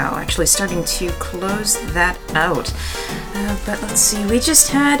 stuff now. Actually starting to close that out. But let's see, we just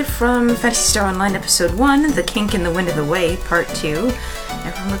had from Phantasy Star Online episode 1, The Kink in the Wind of the Way, part 2.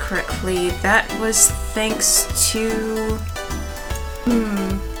 If I remember correctly, that was thanks to...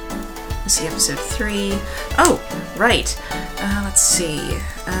 let's see, episode 3. Oh, right. Let's see.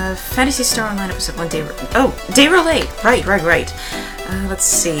 Phantasy Star Online episode 1, Day Relay! Right. Let's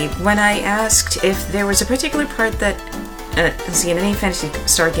see. When I asked if there was a particular part that, let's see, in any Phantasy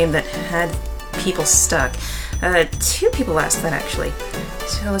Star game that had people stuck, 2 people asked that, actually.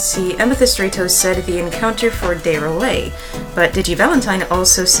 So let's see. Amethyst Ratos said the encounter for Day Relay, but DigiValentine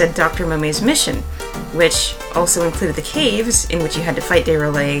also said Dr. Mome's mission, which also included the caves in which you had to fight Day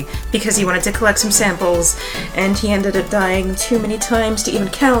Relay because he wanted to collect some samples, and he ended up dying too many times to even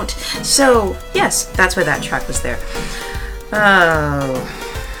count. So, yes, that's why that track was there. Oh,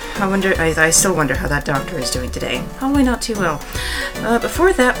 I still wonder how that doctor is doing today. Probably not too well.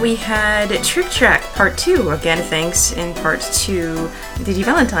 Before that, we had Trick Track Part 2, again thanks in part to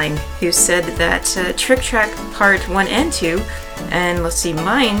DigiValentine, who said that Trick Track Part 1 and 2, and let's see,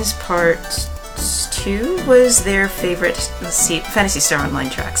 Mine's Part 2 was their favorite, let's see, Phantasy Star Online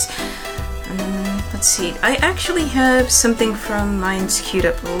tracks. Let's see, I actually have something from Mine's queued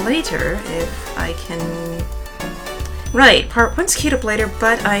up later, if I can... Right, Part 1's queued up later,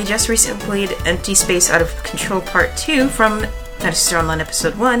 but I just recently played Empty Space Out of Control Part 2 from Phantasy Star Online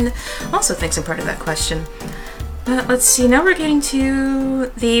Episode 1, also thanks in part of that question. Let's see, now we're getting to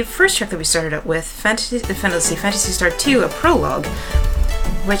the first track that we started out with, Phantasy Star 2, a prologue,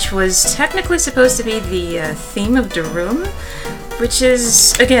 which was technically supposed to be the theme of Darum, which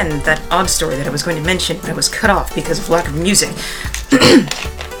is, again, that odd story that I was going to mention, but I was cut off because of lack of music.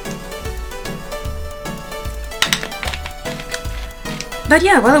 But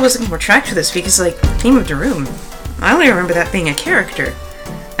yeah, while I was looking for tracks for this, because, like, theme of Darum, I only remember that being a character.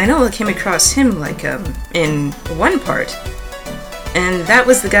 I know I came across him, like, in one part, and that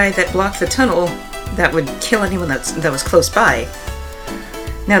was the guy that blocked the tunnel that would kill anyone that was close by.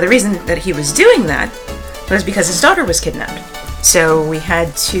 Now, the reason that he was doing that was because his daughter was kidnapped. So we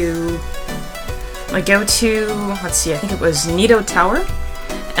had to go to, let's see, I think it was Nido Tower,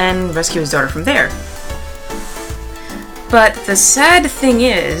 and rescue his daughter from there. But the sad thing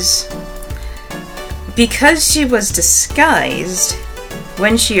is, because she was disguised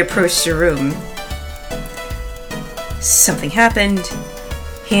when she approached the room, something happened,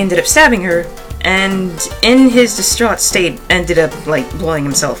 he ended up stabbing her, and in his distraught state ended up, like, blowing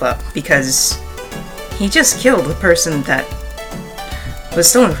himself up, because he just killed the person that was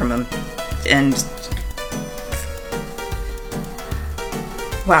stolen from him. And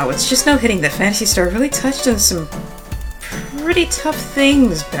wow, it's just now hitting that Phantasy Star really touched on some pretty tough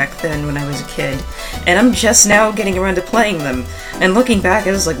things back then when I was a kid, and I'm just now getting around to playing them, and looking back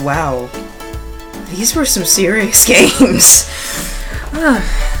I was like, wow, these were some serious games.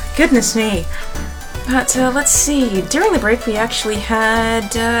 Goodness me. But let's see, during the break we actually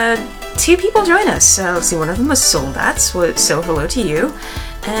had 2 people join us. So let's see, one of them was Soldats, so hello to you,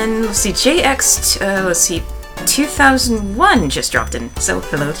 and let's see, JX, let's see, 2001 just dropped in, so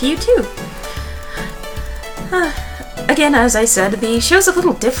hello to you too. Again, as I said, the show's a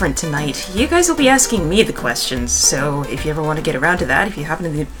little different tonight. You guys will be asking me the questions, so if you ever want to get around to that, if you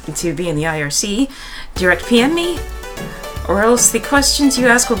happen to be in the IRC, direct PM me, or else the questions you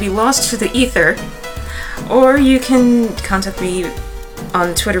ask will be lost to the ether, or you can contact me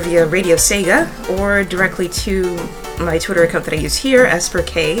on Twitter via Radio Sega, or directly to my Twitter account that I use here,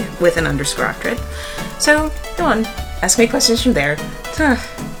 @SperK, with an _ after it. So, go on, ask me questions from there.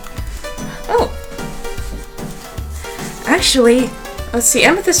 Oh! Actually, let's see,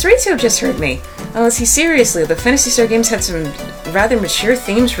 Amethyst Ratio just heard me. Let's see, seriously, the Phantasy Star games had some rather mature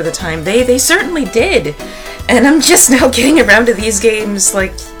themes for the time. They certainly did! And I'm just now getting around to these games,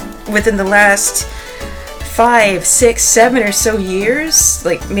 like, within the last 5, 6, 7 or so years,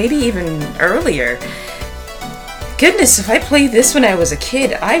 like, maybe even earlier. Goodness, if I played this when I was a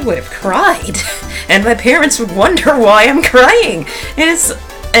kid, I would have cried. And my parents would wonder why I'm crying.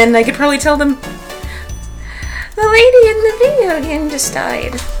 And I could probably tell them, the lady in the video game just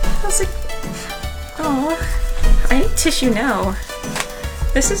died. I was like, oh, I need tissue now.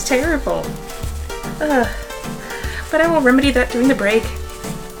 This is terrible. But I will remedy that during the break.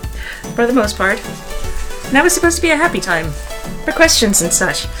 For the most part. And that was supposed to be a happy time. For questions and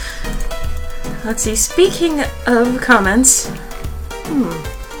such. Let's see, speaking of comments...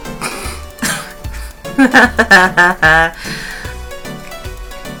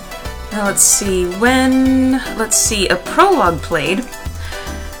 Let's see, a prologue played.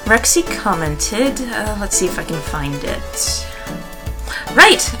 Rexy commented, let's see if I can find it.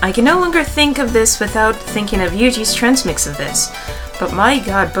 Right! I can no longer think of this without thinking of Yuji's transmix of this. But my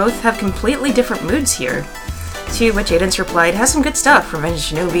god, both have completely different moods here. To which Aiden's replied, has some good stuff.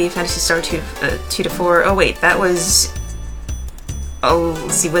 Revenge of Shinobi, Phantasy Star 2 to 4. Oh wait, that was... Oh,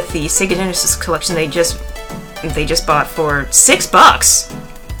 let's see, with the Sega Genesis collection they just bought for $6!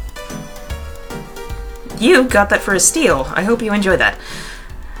 You got that for a steal. I hope you enjoy that.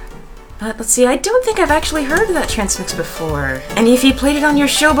 But let's see, I don't think I've actually heard of that transmix before. And if you played it on your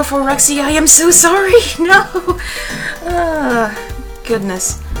show before, Rexy, I am so sorry! No!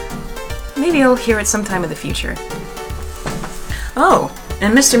 Goodness. Maybe I'll hear it sometime in the future. Oh,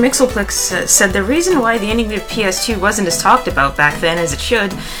 and Mr. Mixelplix said the reason why the ending of PS2 wasn't as talked about back then as it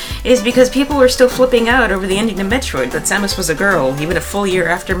should is because people were still flipping out over the ending of Metroid, that Samus was a girl, even a full year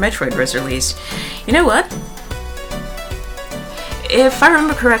after Metroid was released. You know what? If I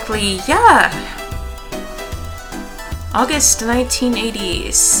remember correctly, yeah. August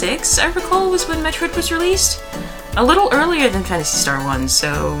 1986, I recall, was when Metroid was released. A little earlier than Phantasy Star 1,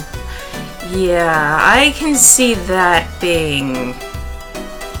 so... yeah, I can see that being...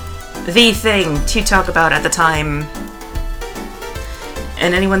 the thing to talk about at the time.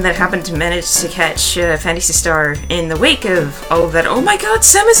 And anyone that happened to manage to catch Phantasy Star in the wake of all of that, oh my god,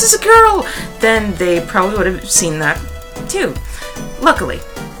 Samus is a girl! Then they probably would have seen that too. Luckily.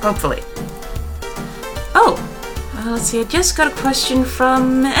 Hopefully. Oh! Let's see, I just got a question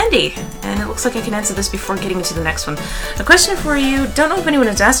from Andy, and it looks like I can answer this before getting into the next one. A question for you, don't know if anyone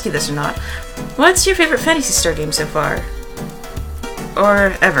has asked you this or not. What's your favorite Phantasy Star game so far?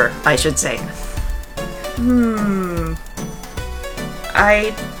 Or ever, I should say.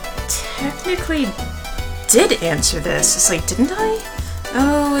 I technically did answer this. It's like, didn't I?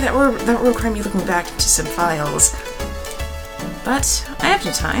 Oh, that will require me looking back into some files. But I have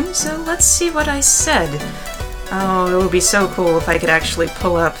no time, so let's see what I said. Oh, it would be so cool if I could actually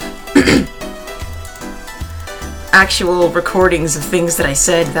pull up actual recordings of things that I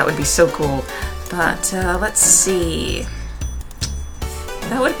said. That would be so cool. But let's see.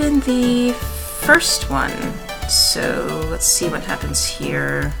 That would have been the first one. So let's see what happens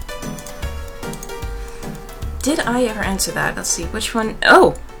here. Did I ever answer that? Let's see, which one?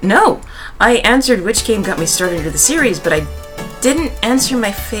 Oh, no! I answered which game got me started into the series, but I didn't answer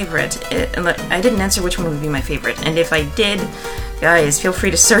my favorite. I didn't answer which one would be my favorite. And if I did, guys, feel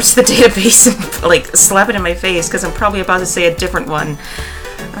free to search the database and like slap it in my face, because I'm probably about to say a different one.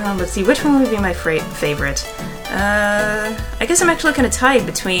 Let's see, which one would be my favorite? I guess I'm actually kind of tied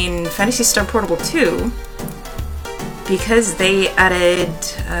between Phantasy Star Portable 2, because they added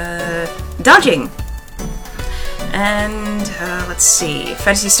dodging. And let's see,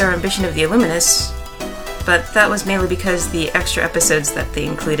 Phantasy Star Ambition of the Illuminous, but that was mainly because the extra episodes that they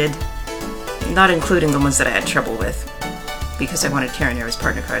included, not including the ones that I had trouble with, because I wanted Karen Air's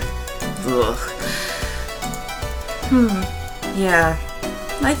partner card. Ugh. Yeah,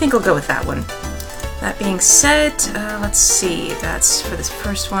 I think I'll go with that one. That being said, let's see, that's for this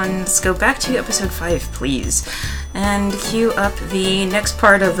first one. Let's go back to episode 5, please. And cue up the next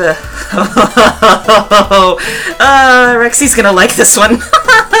part of the... Rexy's gonna like this one.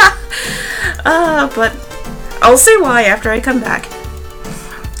 But I'll say why after I come back.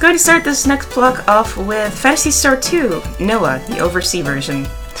 Going to start this next block off with Phantasy Star 2, Noah, the Oversea version.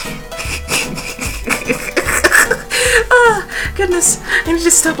 Goodness, I need to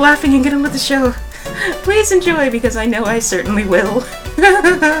stop laughing and get on with the show. Please enjoy, because I know I certainly will.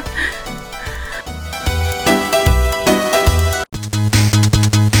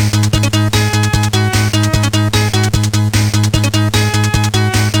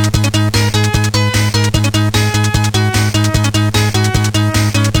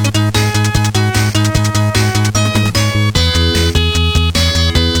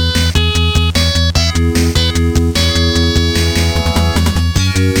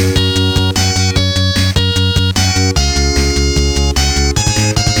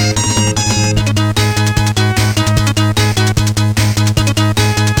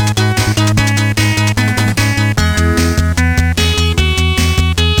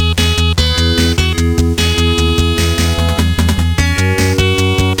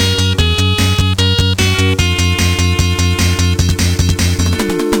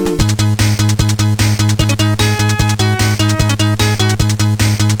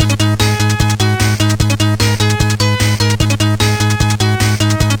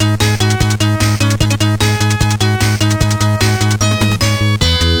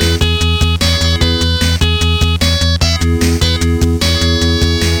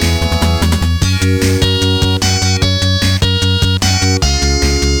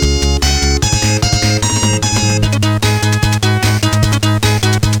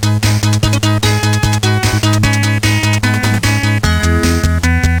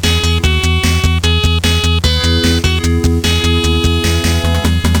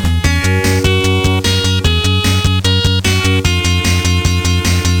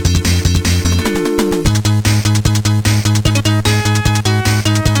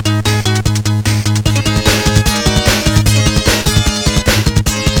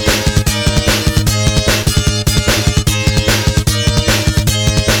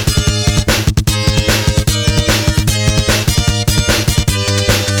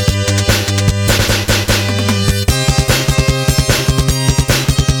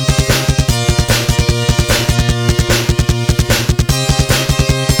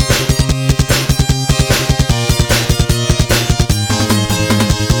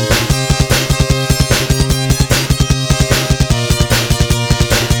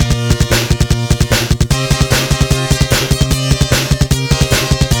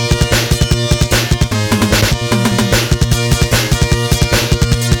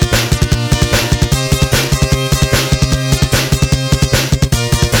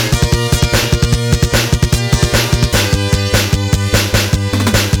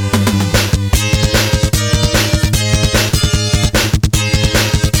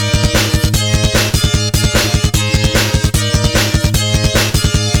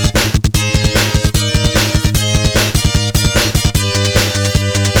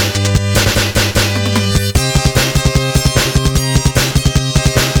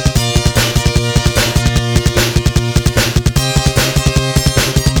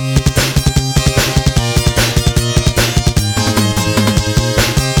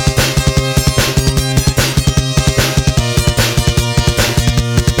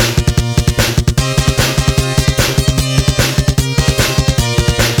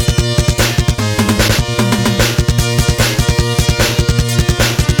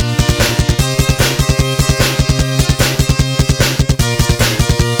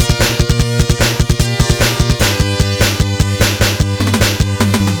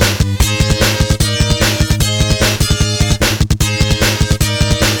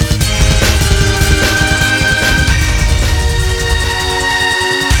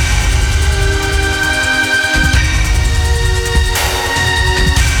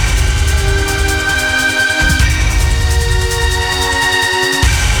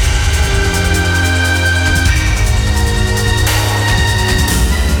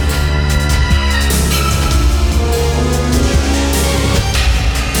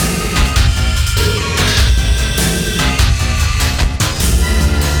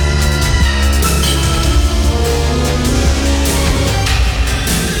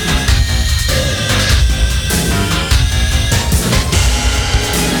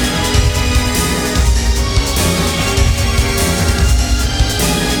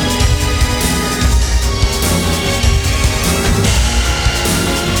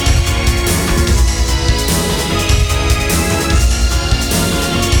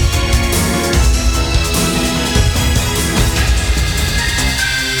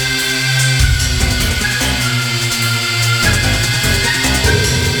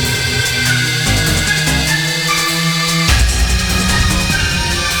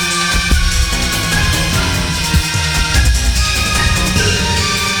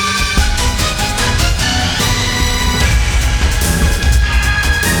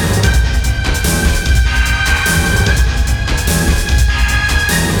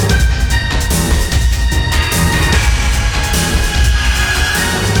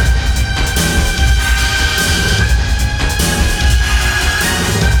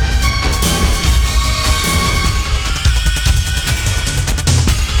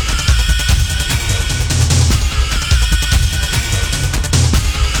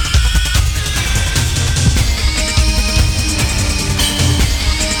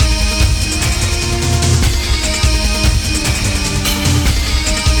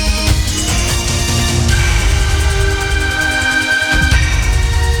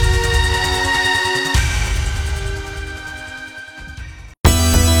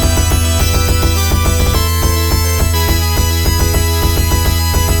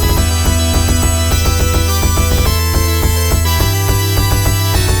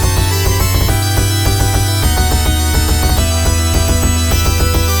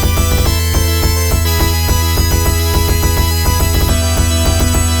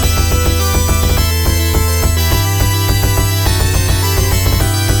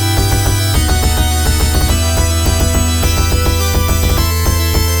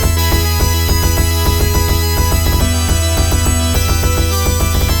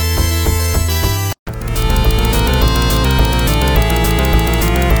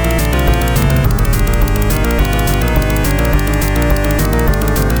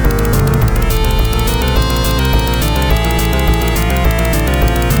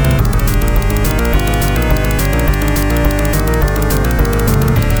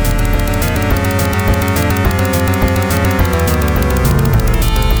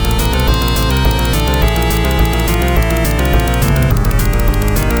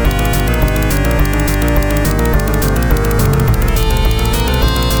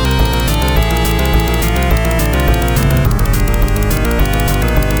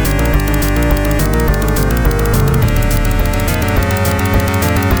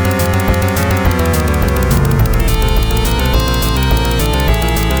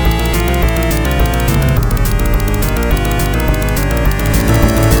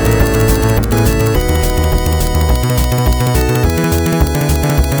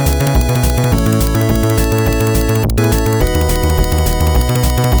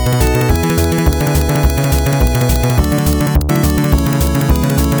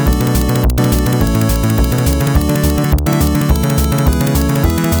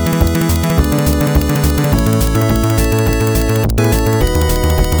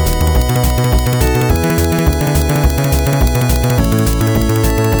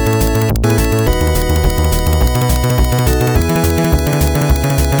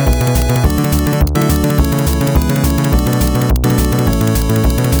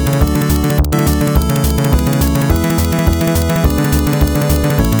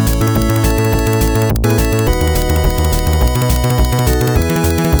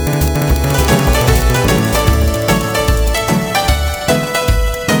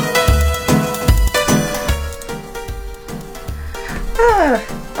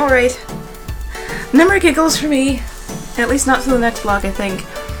 giggles for me. At least not for the next block, I think.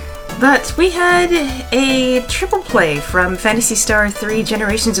 But we had a triple play from Phantasy Star 3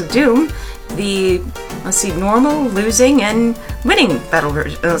 Generations of Doom. The, normal, losing, and winning battle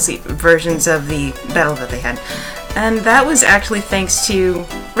versions of the battle that they had. And that was actually thanks to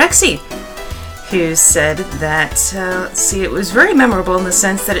Rexy, who said that, it was very memorable in the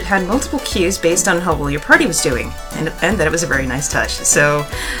sense that it had multiple cues based on how well your party was doing, and that it was a very nice touch. So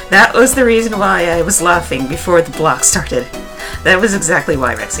that was the reason why I was laughing before the block started. That was exactly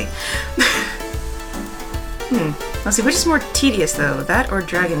why, Rexy. Let's see, which is more tedious though, that or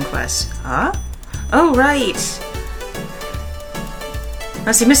Dragon Quest? Huh? Oh, right!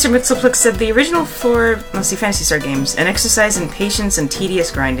 Let's see, Mr. Mixelplix said the original four, Phantasy Star games, an exercise in patience and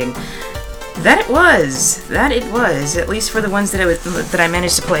tedious grinding. That it was, at least for the ones that I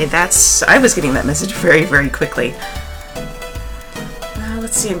managed to play. I was getting that message very, very quickly.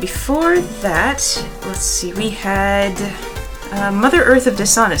 Let's see, and before that, we had Mother Earth of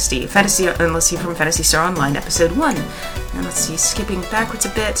Dishonesty, from Phantasy Star Online, Episode 1. And skipping backwards a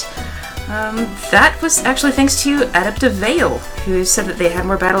bit, that was actually thanks to Adepta Vale, who said that they had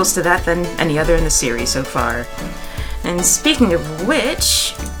more battles to that than any other in the series so far. And speaking of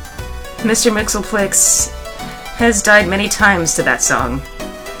which, Mr. Mixelplix has died many times to that song.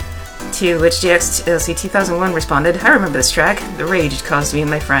 To which GX2001 responded, I remember this track, the rage it caused me and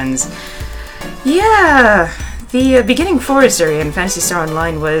my friends. Yeah, the beginning forest area in Phantasy Star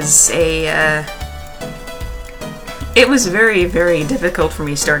Online was it was very, very difficult for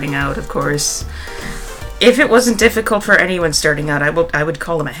me starting out, of course. If it wasn't difficult for anyone starting out, I would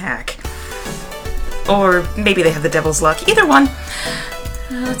call them a hack. Or maybe they have the devil's luck, either one.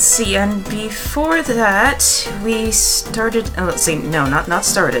 Let's see, and before that, we started, not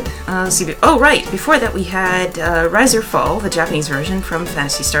started. Oh right, before that we had Rise or Fall, the Japanese version from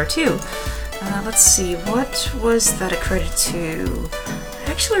Phantasy Star 2. Let's see, what was that accredited to?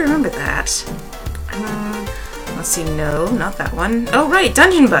 I actually remember that. No, not that one. Oh right,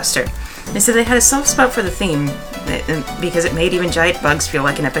 Dungeon Buster! They said they had a soft spot for the theme, because it made even giant bugs feel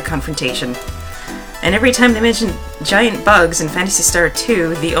like an epic confrontation. And every time they mention giant bugs in Phantasy Star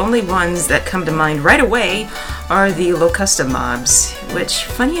 2, the only ones that come to mind right away are the Locusta mobs, which,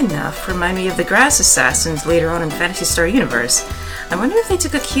 funny enough, remind me of the Grass Assassins later on in Phantasy Star Universe. I wonder if they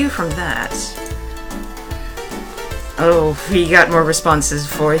took a cue from that. Oh, we got more responses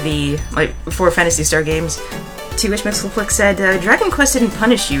for for Phantasy Star games. To which Mixelplix said, Dragon Quest didn't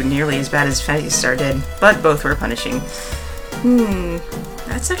punish you nearly as bad as Phantasy Star did, but both were punishing.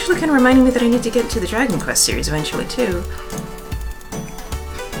 That's actually kind of reminding me that I need to get into the Dragon Quest series eventually, too.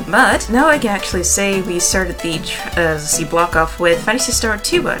 But now I can actually say we started the block off with Phantasy Star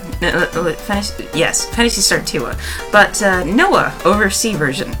Tua. Phantasy Star Tua. But Noah Oversea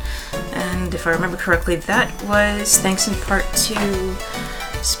version. And if I remember correctly, that was thanks in part to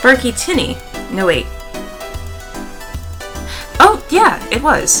Sparky Tinny. No, wait. Oh, yeah, it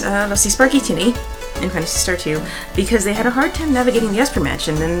was. Sparky Tinny in Phantasy Star 2, because they had a hard time navigating the Esper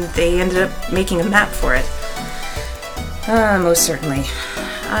Mansion, and they ended up making a map for it. Most certainly.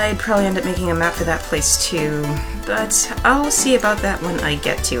 I'd probably end up making a map for that place too, but I'll see about that when I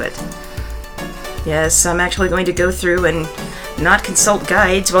get to it. Yes, I'm actually going to go through and not consult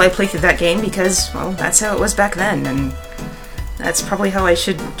guides while I play through that game, because, well, that's how it was back then, and that's probably how I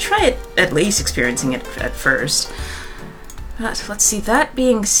should try it, at least experiencing it at first. But let's see, that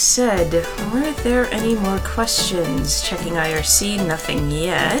being said, were there any more questions? Checking IRC, nothing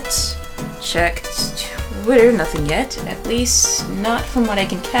yet. Checked Twitter, nothing yet. At least not from what I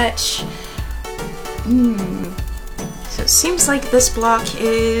can catch. So it seems like this block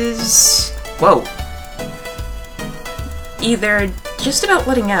is... Whoa. Either just about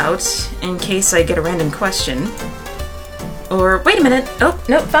letting out, in case I get a random question, or... Wait a minute! Oh,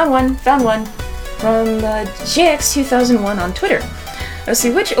 nope, found one! From GX2001 on Twitter. Let's see,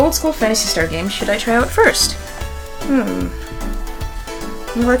 which old school Phantasy Star game should I try out first?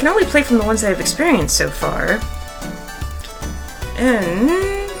 Well, I can only play from the ones that I've experienced so far.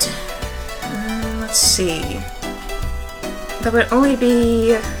 And... let's see... That would only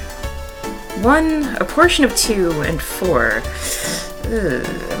be... a portion of 2 and 4.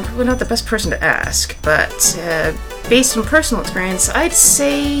 I'm probably not the best person to ask, but based on personal experience, I'd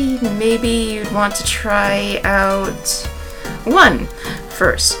say maybe you'd want to try out 1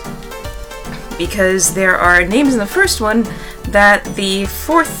 first. Because there are names in the first one that the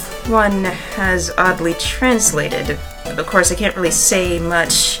 4th one has oddly translated. Of course, I can't really say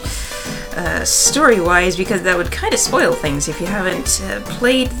much story-wise, because that would kind of spoil things if you haven't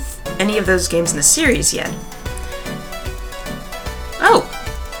played any of those games in the series yet. Oh!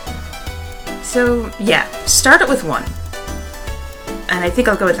 So, yeah, start it with 1. And I think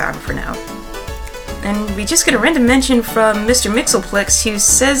I'll go with that one for now. And we just got a random mention from Mr. Mixelplex, who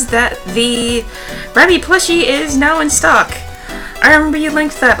says that the Rabby plushie is now in stock. I remember you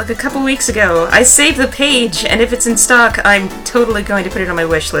linked that like a couple weeks ago. I saved the page, and if it's in stock, I'm totally going to put it on my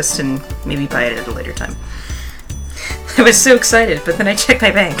wish list and maybe buy it at a later time. I was so excited, but then I checked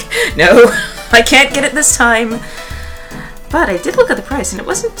my bank. No, I can't get it this time. But I did look at the price, and it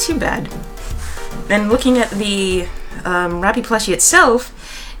wasn't too bad. And looking at the Rabby plushie itself,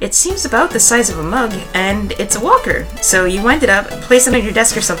 it seems about the size of a mug, and it's a walker. So you wind it up, place it on your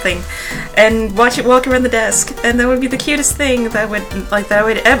desk or something, and watch it walk around the desk, and that would be the cutest thing that I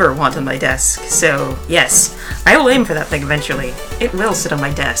would ever want on my desk. So yes, I will aim for that thing eventually. It will sit on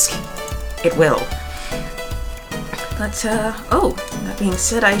my desk. It will. But, that being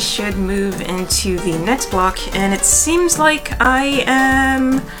said, I should move into the next block, and it seems like I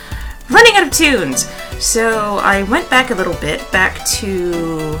am running out of tunes. So I went back a little bit, back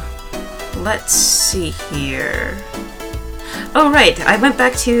to, let's see here. Oh right, I went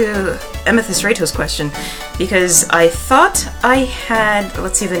back to Amethyst Rato's question, because I thought I had,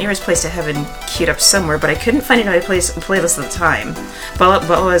 let's see, the nearest place to heaven queued up somewhere, but I couldn't find it on my playlist at the time. But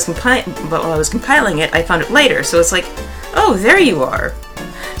while I was compiling it, I found it later, so it's like, oh, there you are.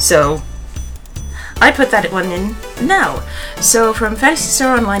 So I put that one in now. So from Phantasy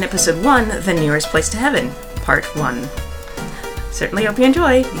Star Online Episode 1, The Nearest Place to Heaven, Part 1. Certainly hope you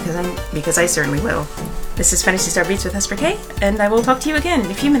enjoy, because I certainly will. This is Phantasy Star Beats with Esper K, and I will talk to you again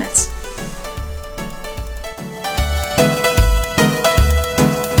in a few minutes.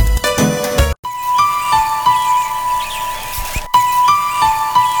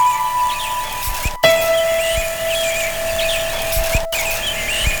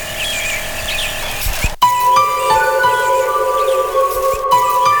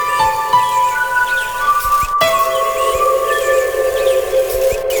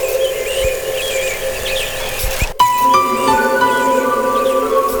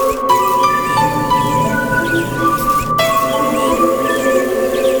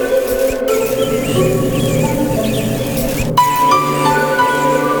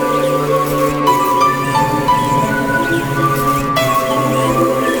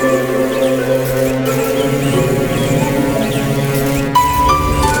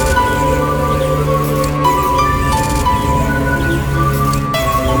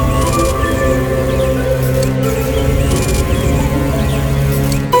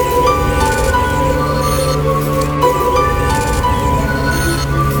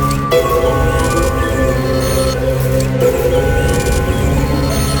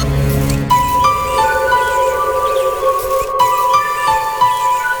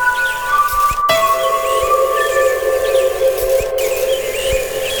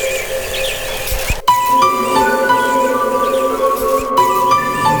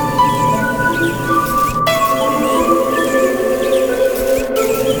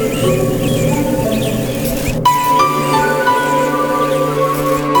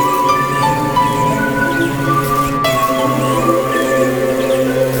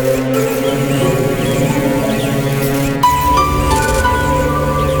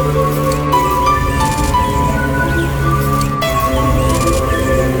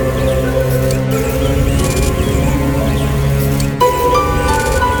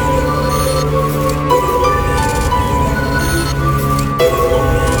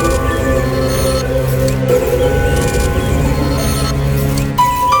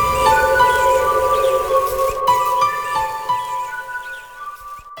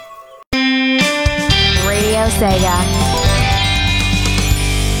 Sega.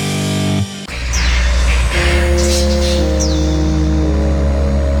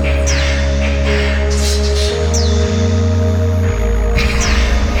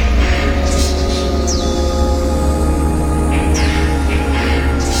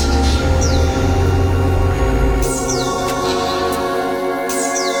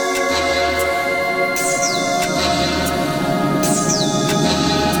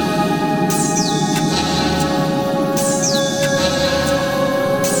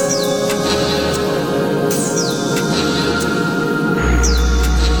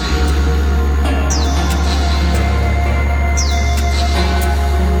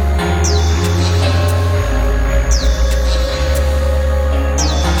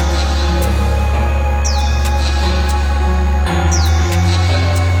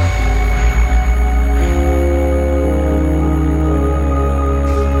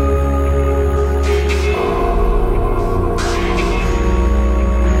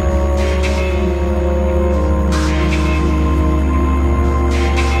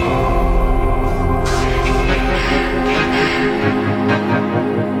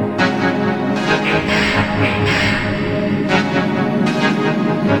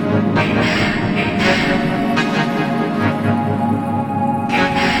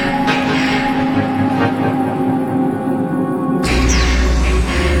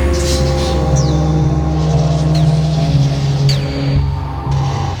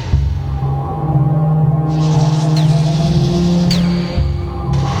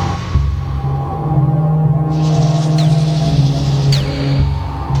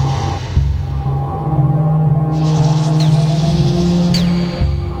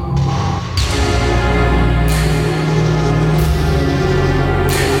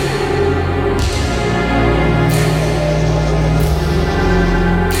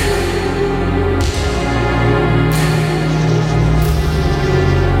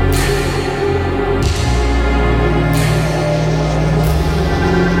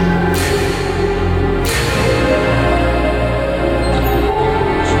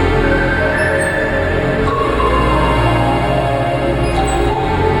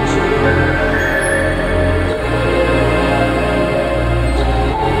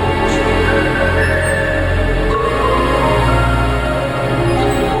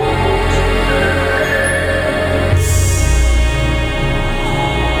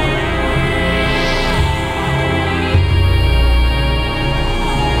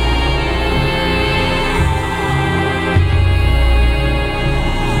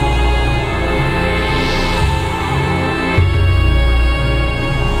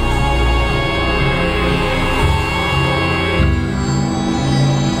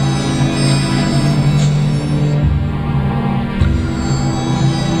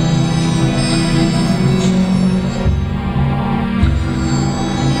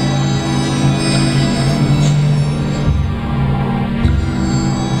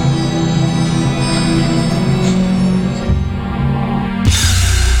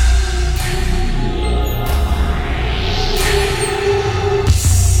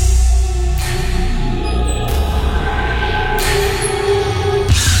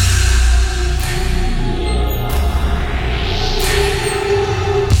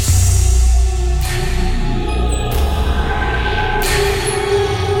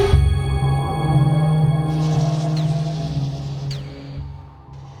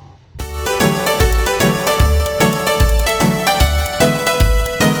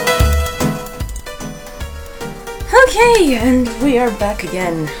 Okay, and we are back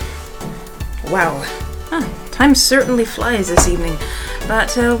again. Wow. Time certainly flies this evening.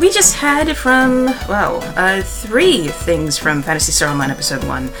 But we just had from, wow, 3 things from Phantasy Star Online Episode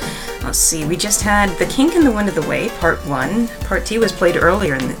 1. Let's see, we just had The Kink and the Wind of the Way, Part 1. Part 2 was played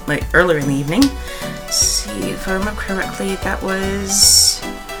earlier in the evening. Let's see, if I remember correctly, that was...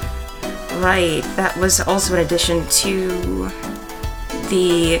 Right, that was also in addition to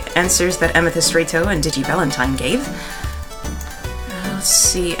the answers that Amethyst Reto and Digi Valentine gave. Let's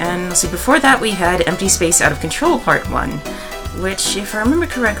see, before that we had Empty Space Out of Control Part 1, which, if I remember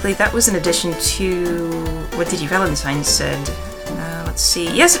correctly, that was in addition to what Digi Valentine said. Let's see,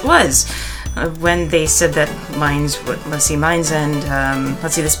 yes it was! When they said that Mines and,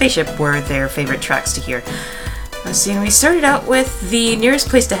 The Spaceship were their favorite tracks to hear. Let's see, and we started out with the Nearest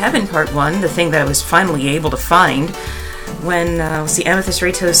Place to Heaven Part 1, the thing that I was finally able to find, when, Amethyst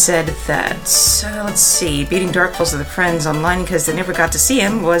Reto said that, beating Dark Pulse of the Friends online because they never got to see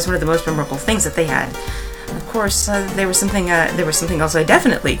him was one of the most memorable things that they had. Of course, there was something else I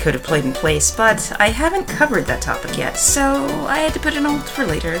definitely could have played in place, but I haven't covered that topic yet, so I had to put it on for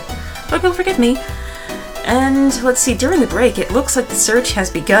later. Hope you'll forgive me. And, let's see, during the break, it looks like the search has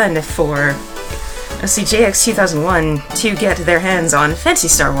begun for, JX 2001 to get their hands on Phantasy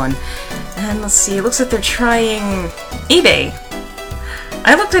Star 1. And let's see, it looks like they're trying eBay.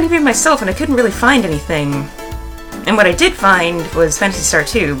 I looked on eBay myself and I couldn't really find anything. And what I did find was Phantasy Star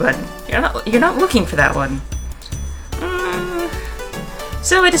 2, but you're not looking for that one.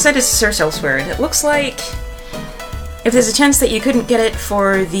 So I decided to search elsewhere, and it looks like if there's a chance that you couldn't get it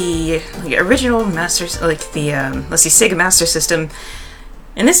for the original Master, Sega Master System,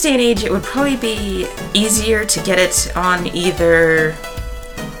 in this day and age it would probably be easier to get it on either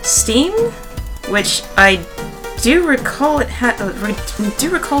Steam, which I do recall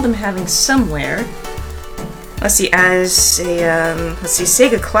them having somewhere. Let's see, as a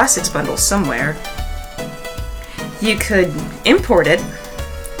Sega Classics bundle somewhere. You could import it,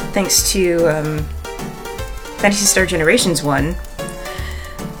 thanks to Phantasy Star Generations 1.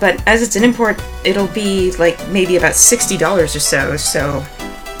 But as it's an import, it'll be like maybe about $60 or so,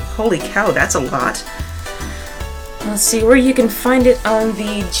 holy cow, that's a lot. Let's see where you can find it on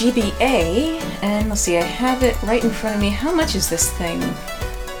the GBA, and let's see, I have it right in front of me. How much is this thing?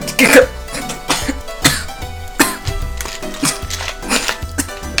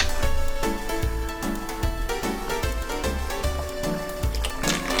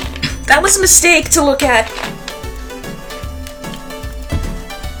 That was a mistake to look at!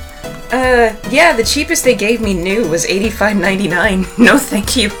 Yeah, the cheapest they gave me new was $85.99. No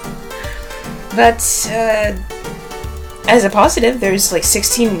thank you. But, as a positive, there's like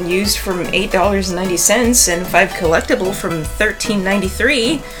 16 used from $8.90 and 5 collectible from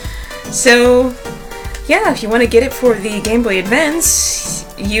 $13.93. So, yeah, if you want to get it for the Game Boy Advance,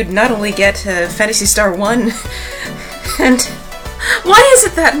 you'd not only get Phantasy Star 1, and why is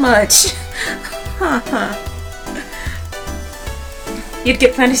it that much? You'd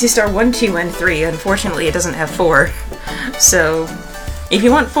get Phantasy Star 1, 2, and 3. Unfortunately, it doesn't have 4. So, if you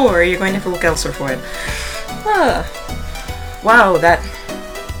want 4, you're going to have to look elsewhere for it. Wow, that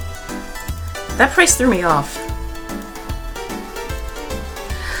price threw me off.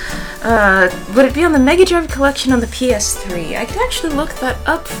 Would it be on the Mega Drive collection on the PS3? I could actually look that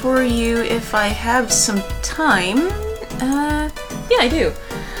up for you if I have some time. Yeah, I do.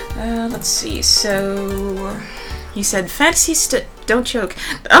 Let's see, so... You said Phantasy don't choke.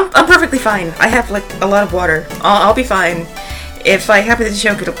 I'm perfectly fine. I have, like, a lot of water. I'll be fine. If I happen to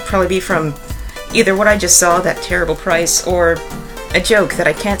choke, it'll probably be from either what I just saw, that terrible price, or a joke that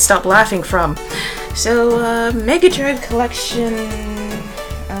I can't stop laughing from. So, Mega Drive collection...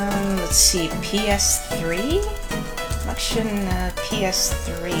 let's see, PS3? Collection,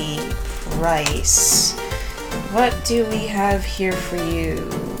 PS3 price. What do we have here for you?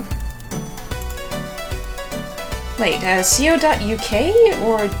 Wait, co.uk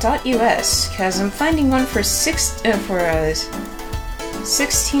or .us? Because I'm finding one for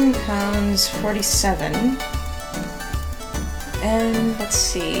 £16.47. And let's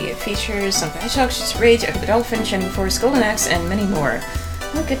see, it features Sonic the Hedgehog, Rage, Echo the Dolphin, Shining Force, Golden Axe, and many more.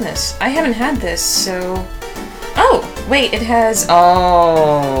 Oh goodness, I haven't had this, so... Oh! Wait, it has...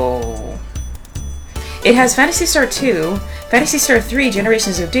 Oh... It has Phantasy Star 2, Phantasy Star 3,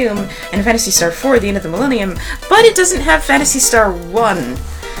 Generations of Doom, and Phantasy Star 4, The End of the Millennium, but it doesn't have Phantasy Star 1,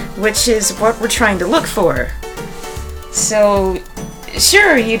 which is what we're trying to look for. So,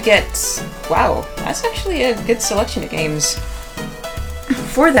 sure, you'd get... Wow, that's actually a good selection of games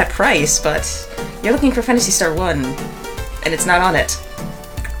for that price, but you're looking for Phantasy Star 1, and it's not on it.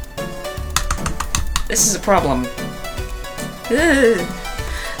 This is a problem. Ugh.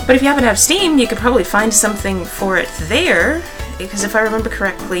 But if you happen to have Steam, you could probably find something for it there, because if I remember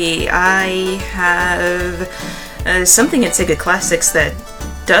correctly, I have something at Sega Classics that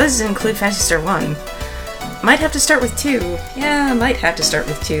does include Phantasy Star 1. Might have to start with 2. Yeah, might have to start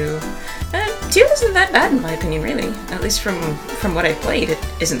with 2. 2 isn't that bad in my opinion, really. At least from what I played, it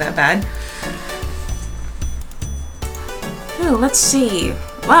isn't that bad. Oh, let's see.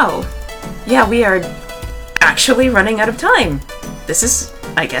 Wow. Yeah, we are actually running out of time.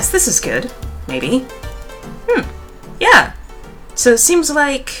 I guess this is good. Maybe. Yeah. So it seems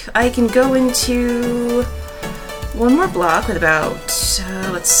like I can go into one more block with about,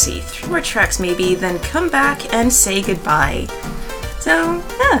 let's see, 3 more tracks maybe, then come back and say goodbye. So,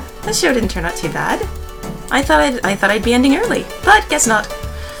 yeah, this show didn't turn out too bad. I thought I'd be ending early, but guess not.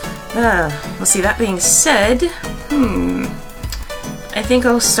 Let's see, that being said, I think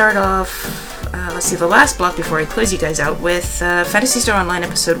I'll start off, let's see, the last block before I close you guys out with Phantasy Star Online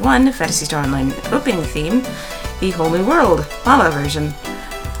Episode 1, Phantasy Star Online opening theme, the Whole New World, Mala version.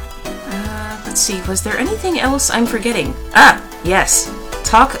 Let's see, was there anything else I'm forgetting? Ah, yes,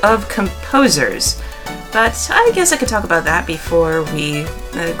 talk of composers. But I guess I could talk about that before we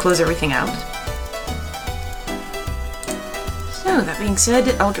close everything out. So, that being said,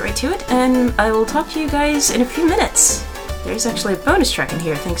 I'll get right to it, and I will talk to you guys in a few minutes. There's actually a bonus track in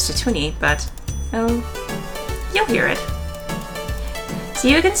here thanks to Twinny, but, oh, you'll hear it.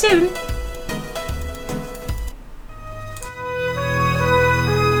 See you again soon!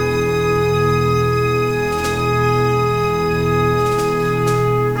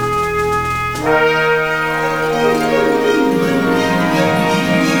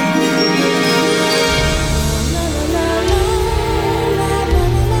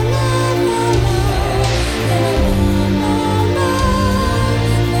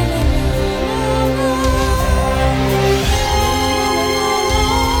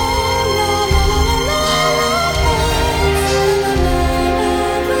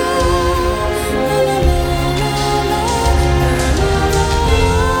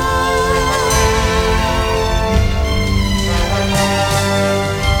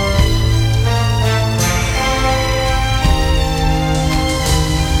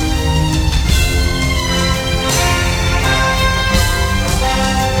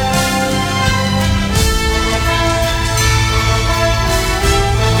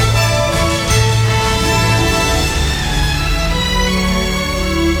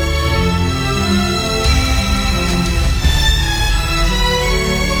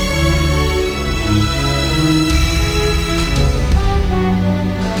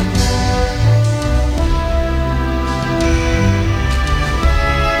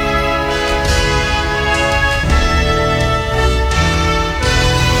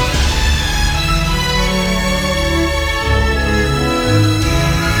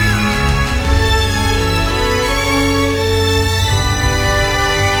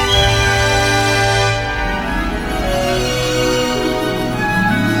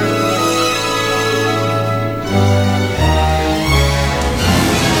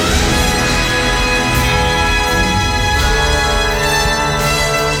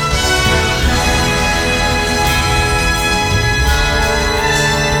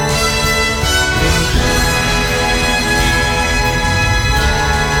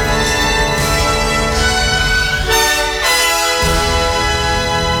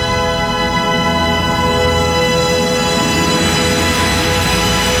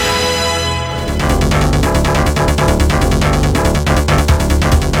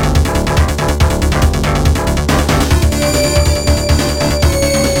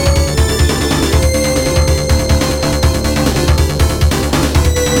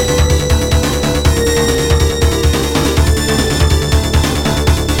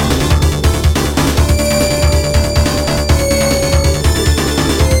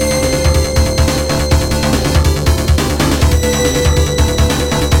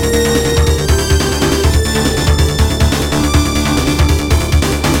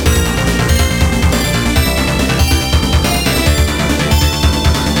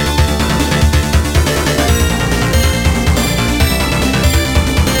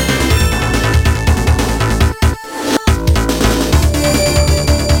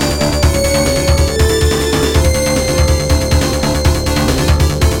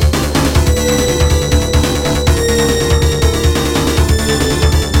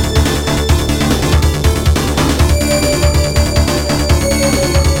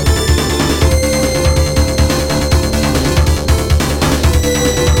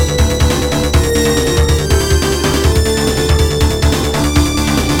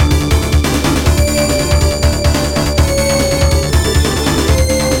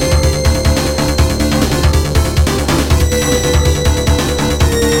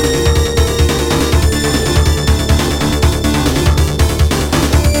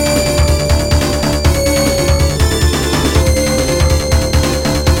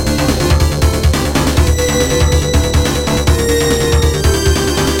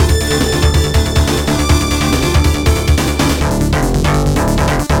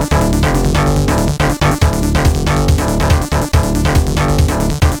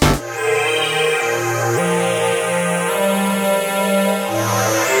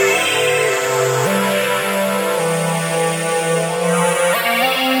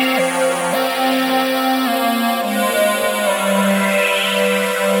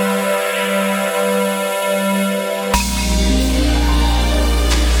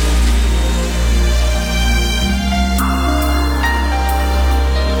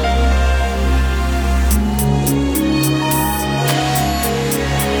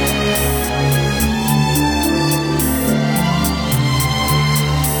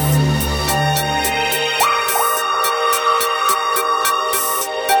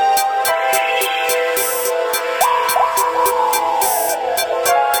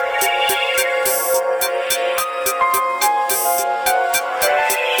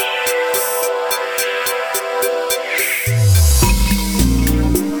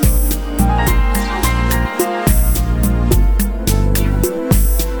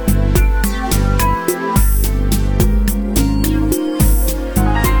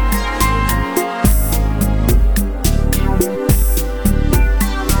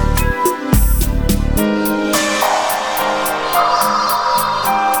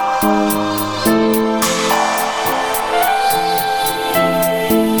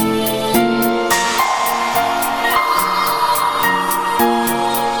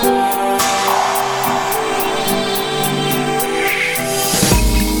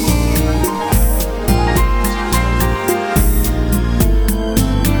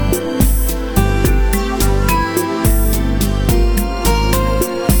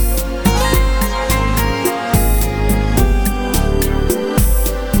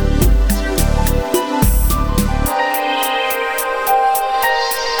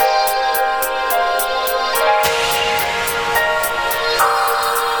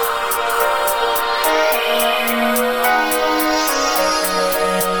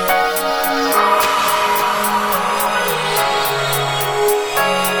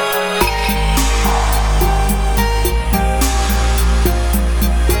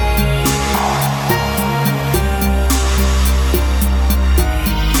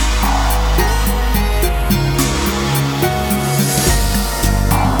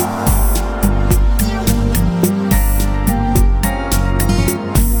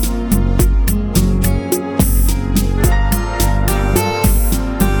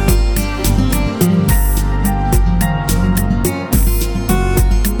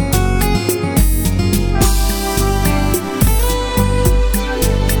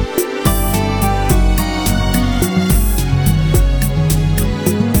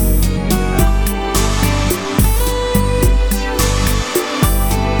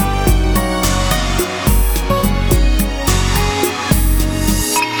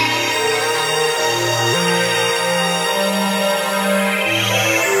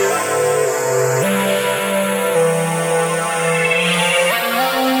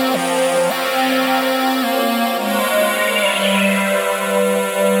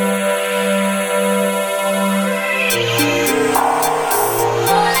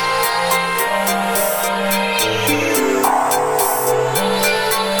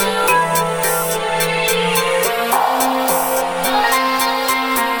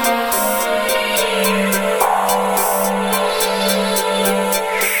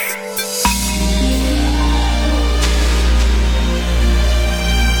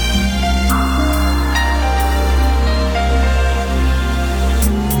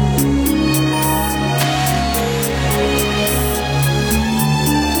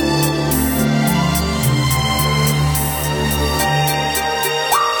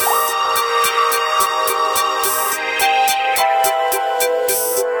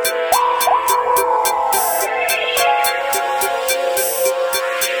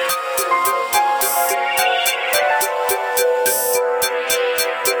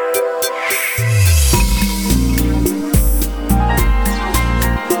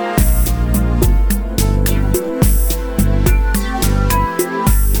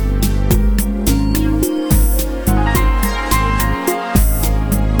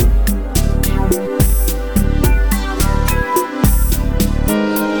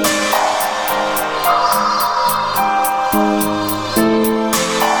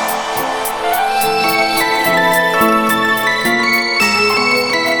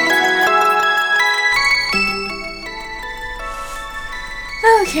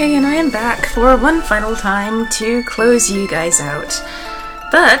 Okay, and I am back for one final time to close you guys out.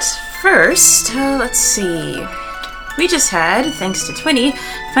 But first, let's see. We just had, thanks to Twinny,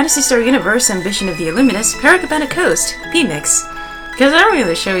 Phantasy Star Universe Ambition of the Illuminous Paragabana Coast V-Mix. Because earlier in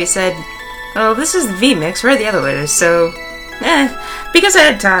the show he said, oh, this is the V-Mix, where are the other letters? So, because I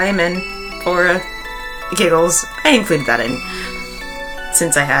had time and for giggles, I included that in.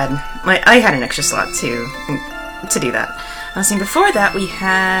 Since I had an extra slot to do that. See, before that we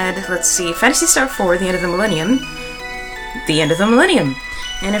had, let's see, Phantasy Star 4, The End of the Millennium. The End of the Millennium.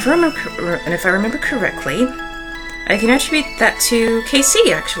 And if I remember correctly, I can attribute that to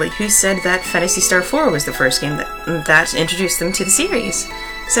KC, actually, who said that Phantasy Star 4 was the first game that introduced them to the series.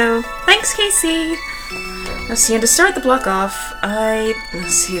 So, thanks, KC! Let's see, and to start the block off,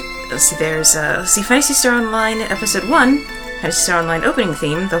 there's Phantasy Star Online Episode 1, Phantasy Star Online opening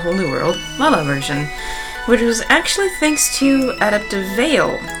theme, The Whole New World, Lala version, which was actually thanks to Adaptive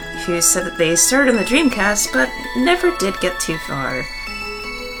Veil, who said that they started on the Dreamcast, but never did get too far.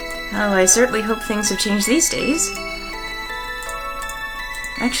 Oh, I certainly hope things have changed these days.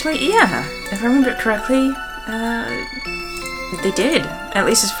 Actually, yeah, if I remember correctly, they did, at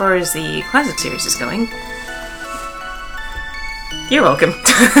least as far as the Classic series is going. You're welcome.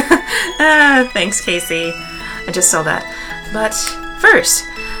 Thanks, Casey. I just saw that. But first,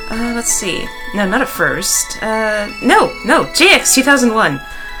 let's see. No, not at first. No, JX 2001.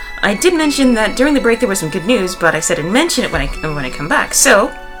 I did mention that during the break there was some good news, but I said I'd mention it when I come back. So,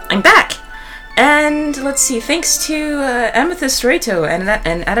 I'm back! And let's see, thanks to Amethyst Reto and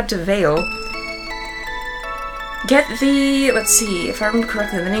Adaptive Veil, get the, let's see, if I remember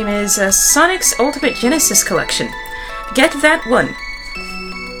correctly, the name is Sonic's Ultimate Genesis Collection. Get that one.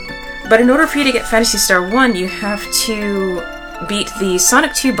 But in order for you to get Phantasy Star 1, you have to beat the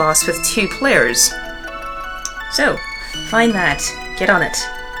Sonic 2 boss with 2 players. So, find that. Get on it.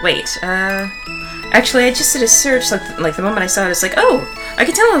 Wait, actually I just did a search, like the moment I saw it, it's like, oh, I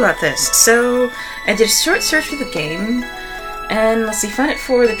can tell them about this. So, I did a short search for the game, and let's see, found it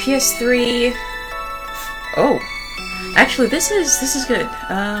for the PS3. Oh, actually this is good.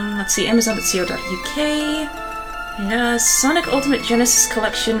 Let's see, Amazon.co.uk. Sonic Ultimate Genesis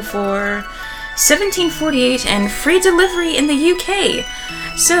Collection for $17.48 and free delivery in the UK.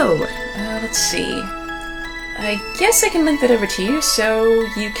 So, let's see. I guess I can link that over to you so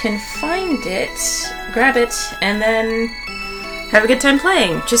you can find it, grab it, and then have a good time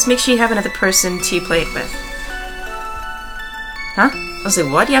playing. Just make sure you have another person to play it with. Huh? I'll say,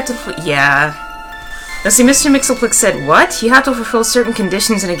 what? You have to... Yeah. Let's see, Mr. Mixelplix said, what? You have to fulfill certain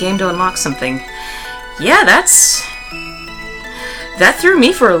conditions in a game to unlock something. Yeah, that's... That threw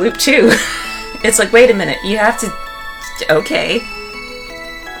me for a loop, too. It's like, wait a minute, you have to... Okay.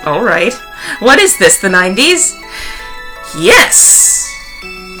 Alright. What is this, the 90s? Yes!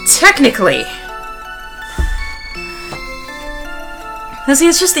 Technically. Let's see,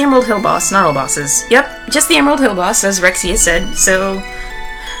 it's just the Emerald Hill boss, not all bosses. Yep, just the Emerald Hill boss, as Rexia said, so...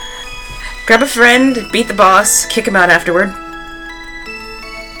 Grab a friend, beat the boss, kick him out afterward.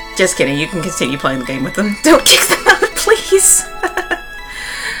 Just kidding, you can continue playing the game with them. Don't kick them out, please!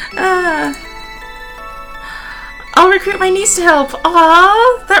 I'll recruit my niece to help.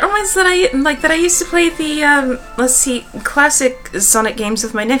 Aww, that reminds that I used to play the let's see, classic Sonic games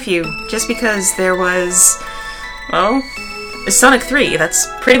with my nephew. Just because there was, well, Sonic 3. That's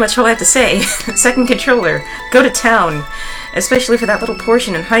pretty much all I have to say. Second controller, go to town, especially for that little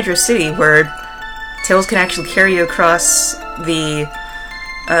portion in Hydro City where Tails can actually carry you across the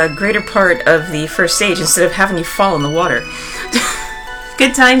greater part of the first stage instead of having you fall in the water.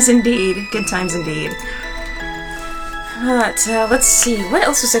 Good times indeed. Good times indeed. But, let's see, what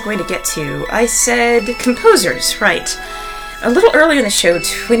else was I going to get to? I said composers, right. A little earlier in the show,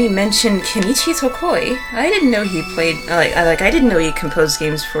 Twinny mentioned Kenichi Tokoi. I didn't know he played, I didn't know he composed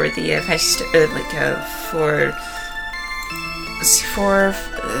games for the, let's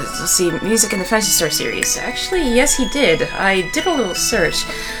see, music in the Phantasy Star series. Actually, yes he did. I did a little search.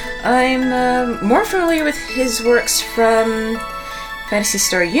 I'm, more familiar with his works from Phantasy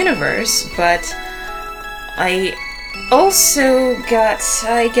Star Universe, but I also got,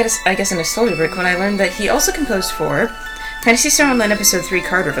 I guess a nostalgia break when I learned that he also composed for Phantasy Star Online Episode 3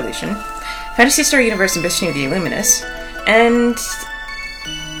 Card Revolution, Phantasy Star Universe Ambition of the Illuminous, and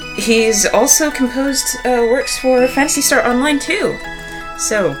he's also composed works for Phantasy Star Online 2.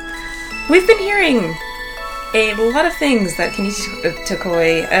 So, we've been hearing a lot of things that Kenichi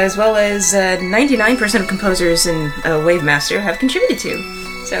Tokoi, as well as 99% of composers in Wavemaster, have contributed to.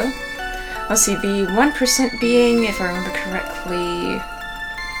 So, let's see, the 1% being, if I remember correctly...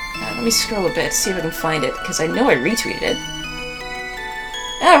 let me scroll a bit, see if I can find it, because I know I retweeted it.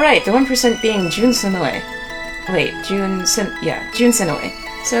 Oh, right, the 1% being Jun Sonoe. Wait, Jun Sonoe.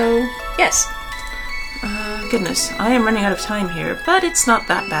 So, yes. Goodness, I am running out of time here, but it's not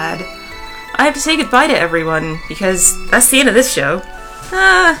that bad. I have to say goodbye to everyone, because that's the end of this show.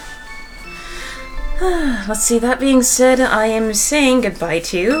 Let's see, that being said, I am saying goodbye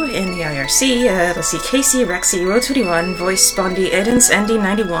to, in the IRC, let's see, Casey, Rexy, Ro21, Voice, Bondy, Edens,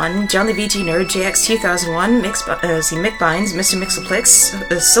 Andy91, John the VG Nerd, JX2001, Mick Bynes, Mr. Mixelplix,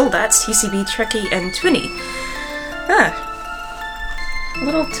 Soldats, TCB, Trekkie, and Twinny. A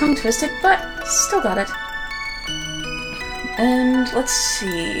little tongue-twisted, but still got it. And let's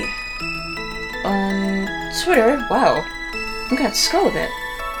see, on Twitter, wow, I'm gonna scroll a bit.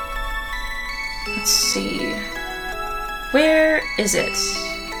 Let's see. Where is it?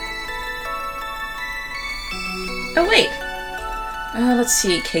 Oh, wait. Let's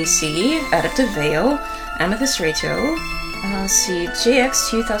see. KC, Adaptive Veil, Amethyst Rato. Let's see.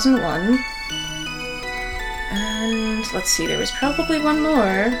 JX2001. And let's see. There was probably one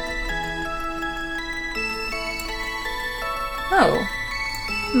more. Oh.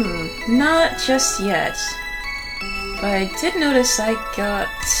 Not just yet. But I did notice I got...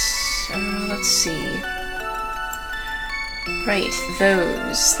 let's see. Right,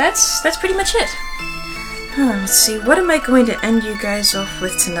 those. That's pretty much it. Let's see, what am I going to end you guys off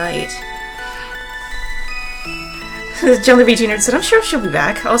with tonight? John the VG Nerd said, I'm sure she'll be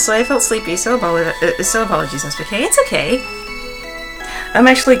back. Also, I felt sleepy, so apologies, SPK. It's okay. I'm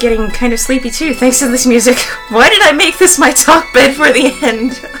actually getting kind of sleepy too, thanks to this music. Why did I make this my talk bed for the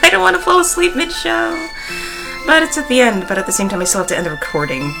end? I don't want to fall asleep mid-show. But it's at the end, but at the same time I still have to end the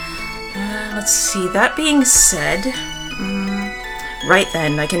recording. Let's see, that being said... right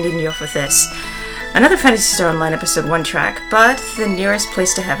then, I can end you off with this. Another Phantasy Star Online episode 1 track, but The Nearest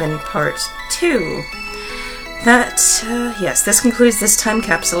Place to Heaven Part 2. Yes, this concludes this time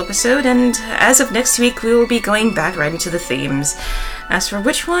capsule episode, and as of next week we will be going back right into the themes. As for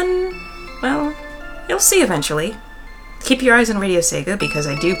which one, well, you'll see eventually. Keep your eyes on Radio Sega, because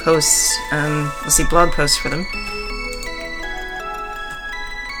I do post, blog posts for them.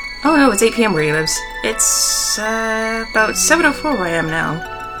 Oh no, it's 8 p.m. where he lives. It's, about 7:04 where I am now.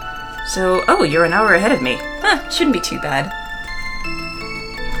 So, oh, you're an hour ahead of me. Shouldn't be too bad.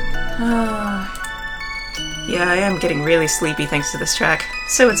 Yeah, I am getting really sleepy thanks to this track,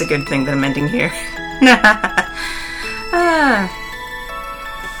 so it's a good thing that I'm ending here.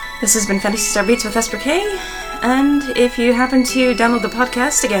 This has been Phantasy Star Beats with Esper K, and if you happen to download the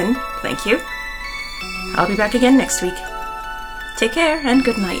podcast again, thank you. I'll be back again next week. Take care, and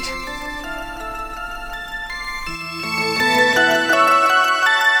good night.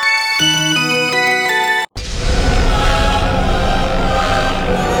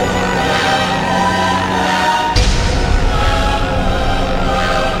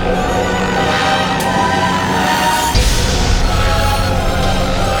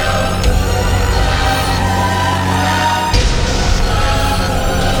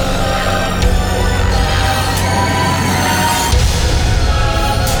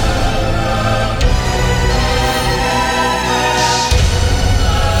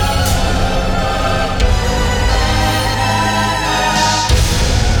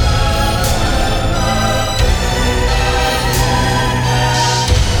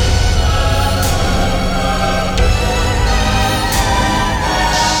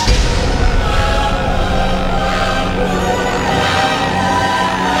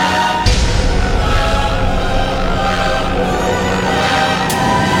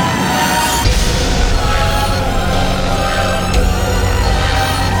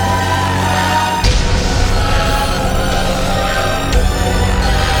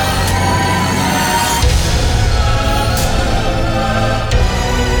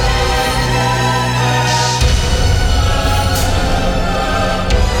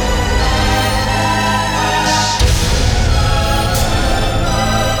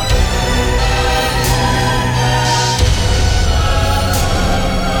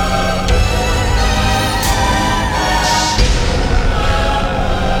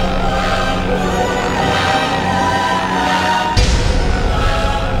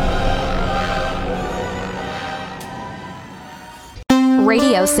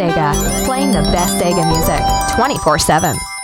 Radio Sega, playing the best Sega music 24/7.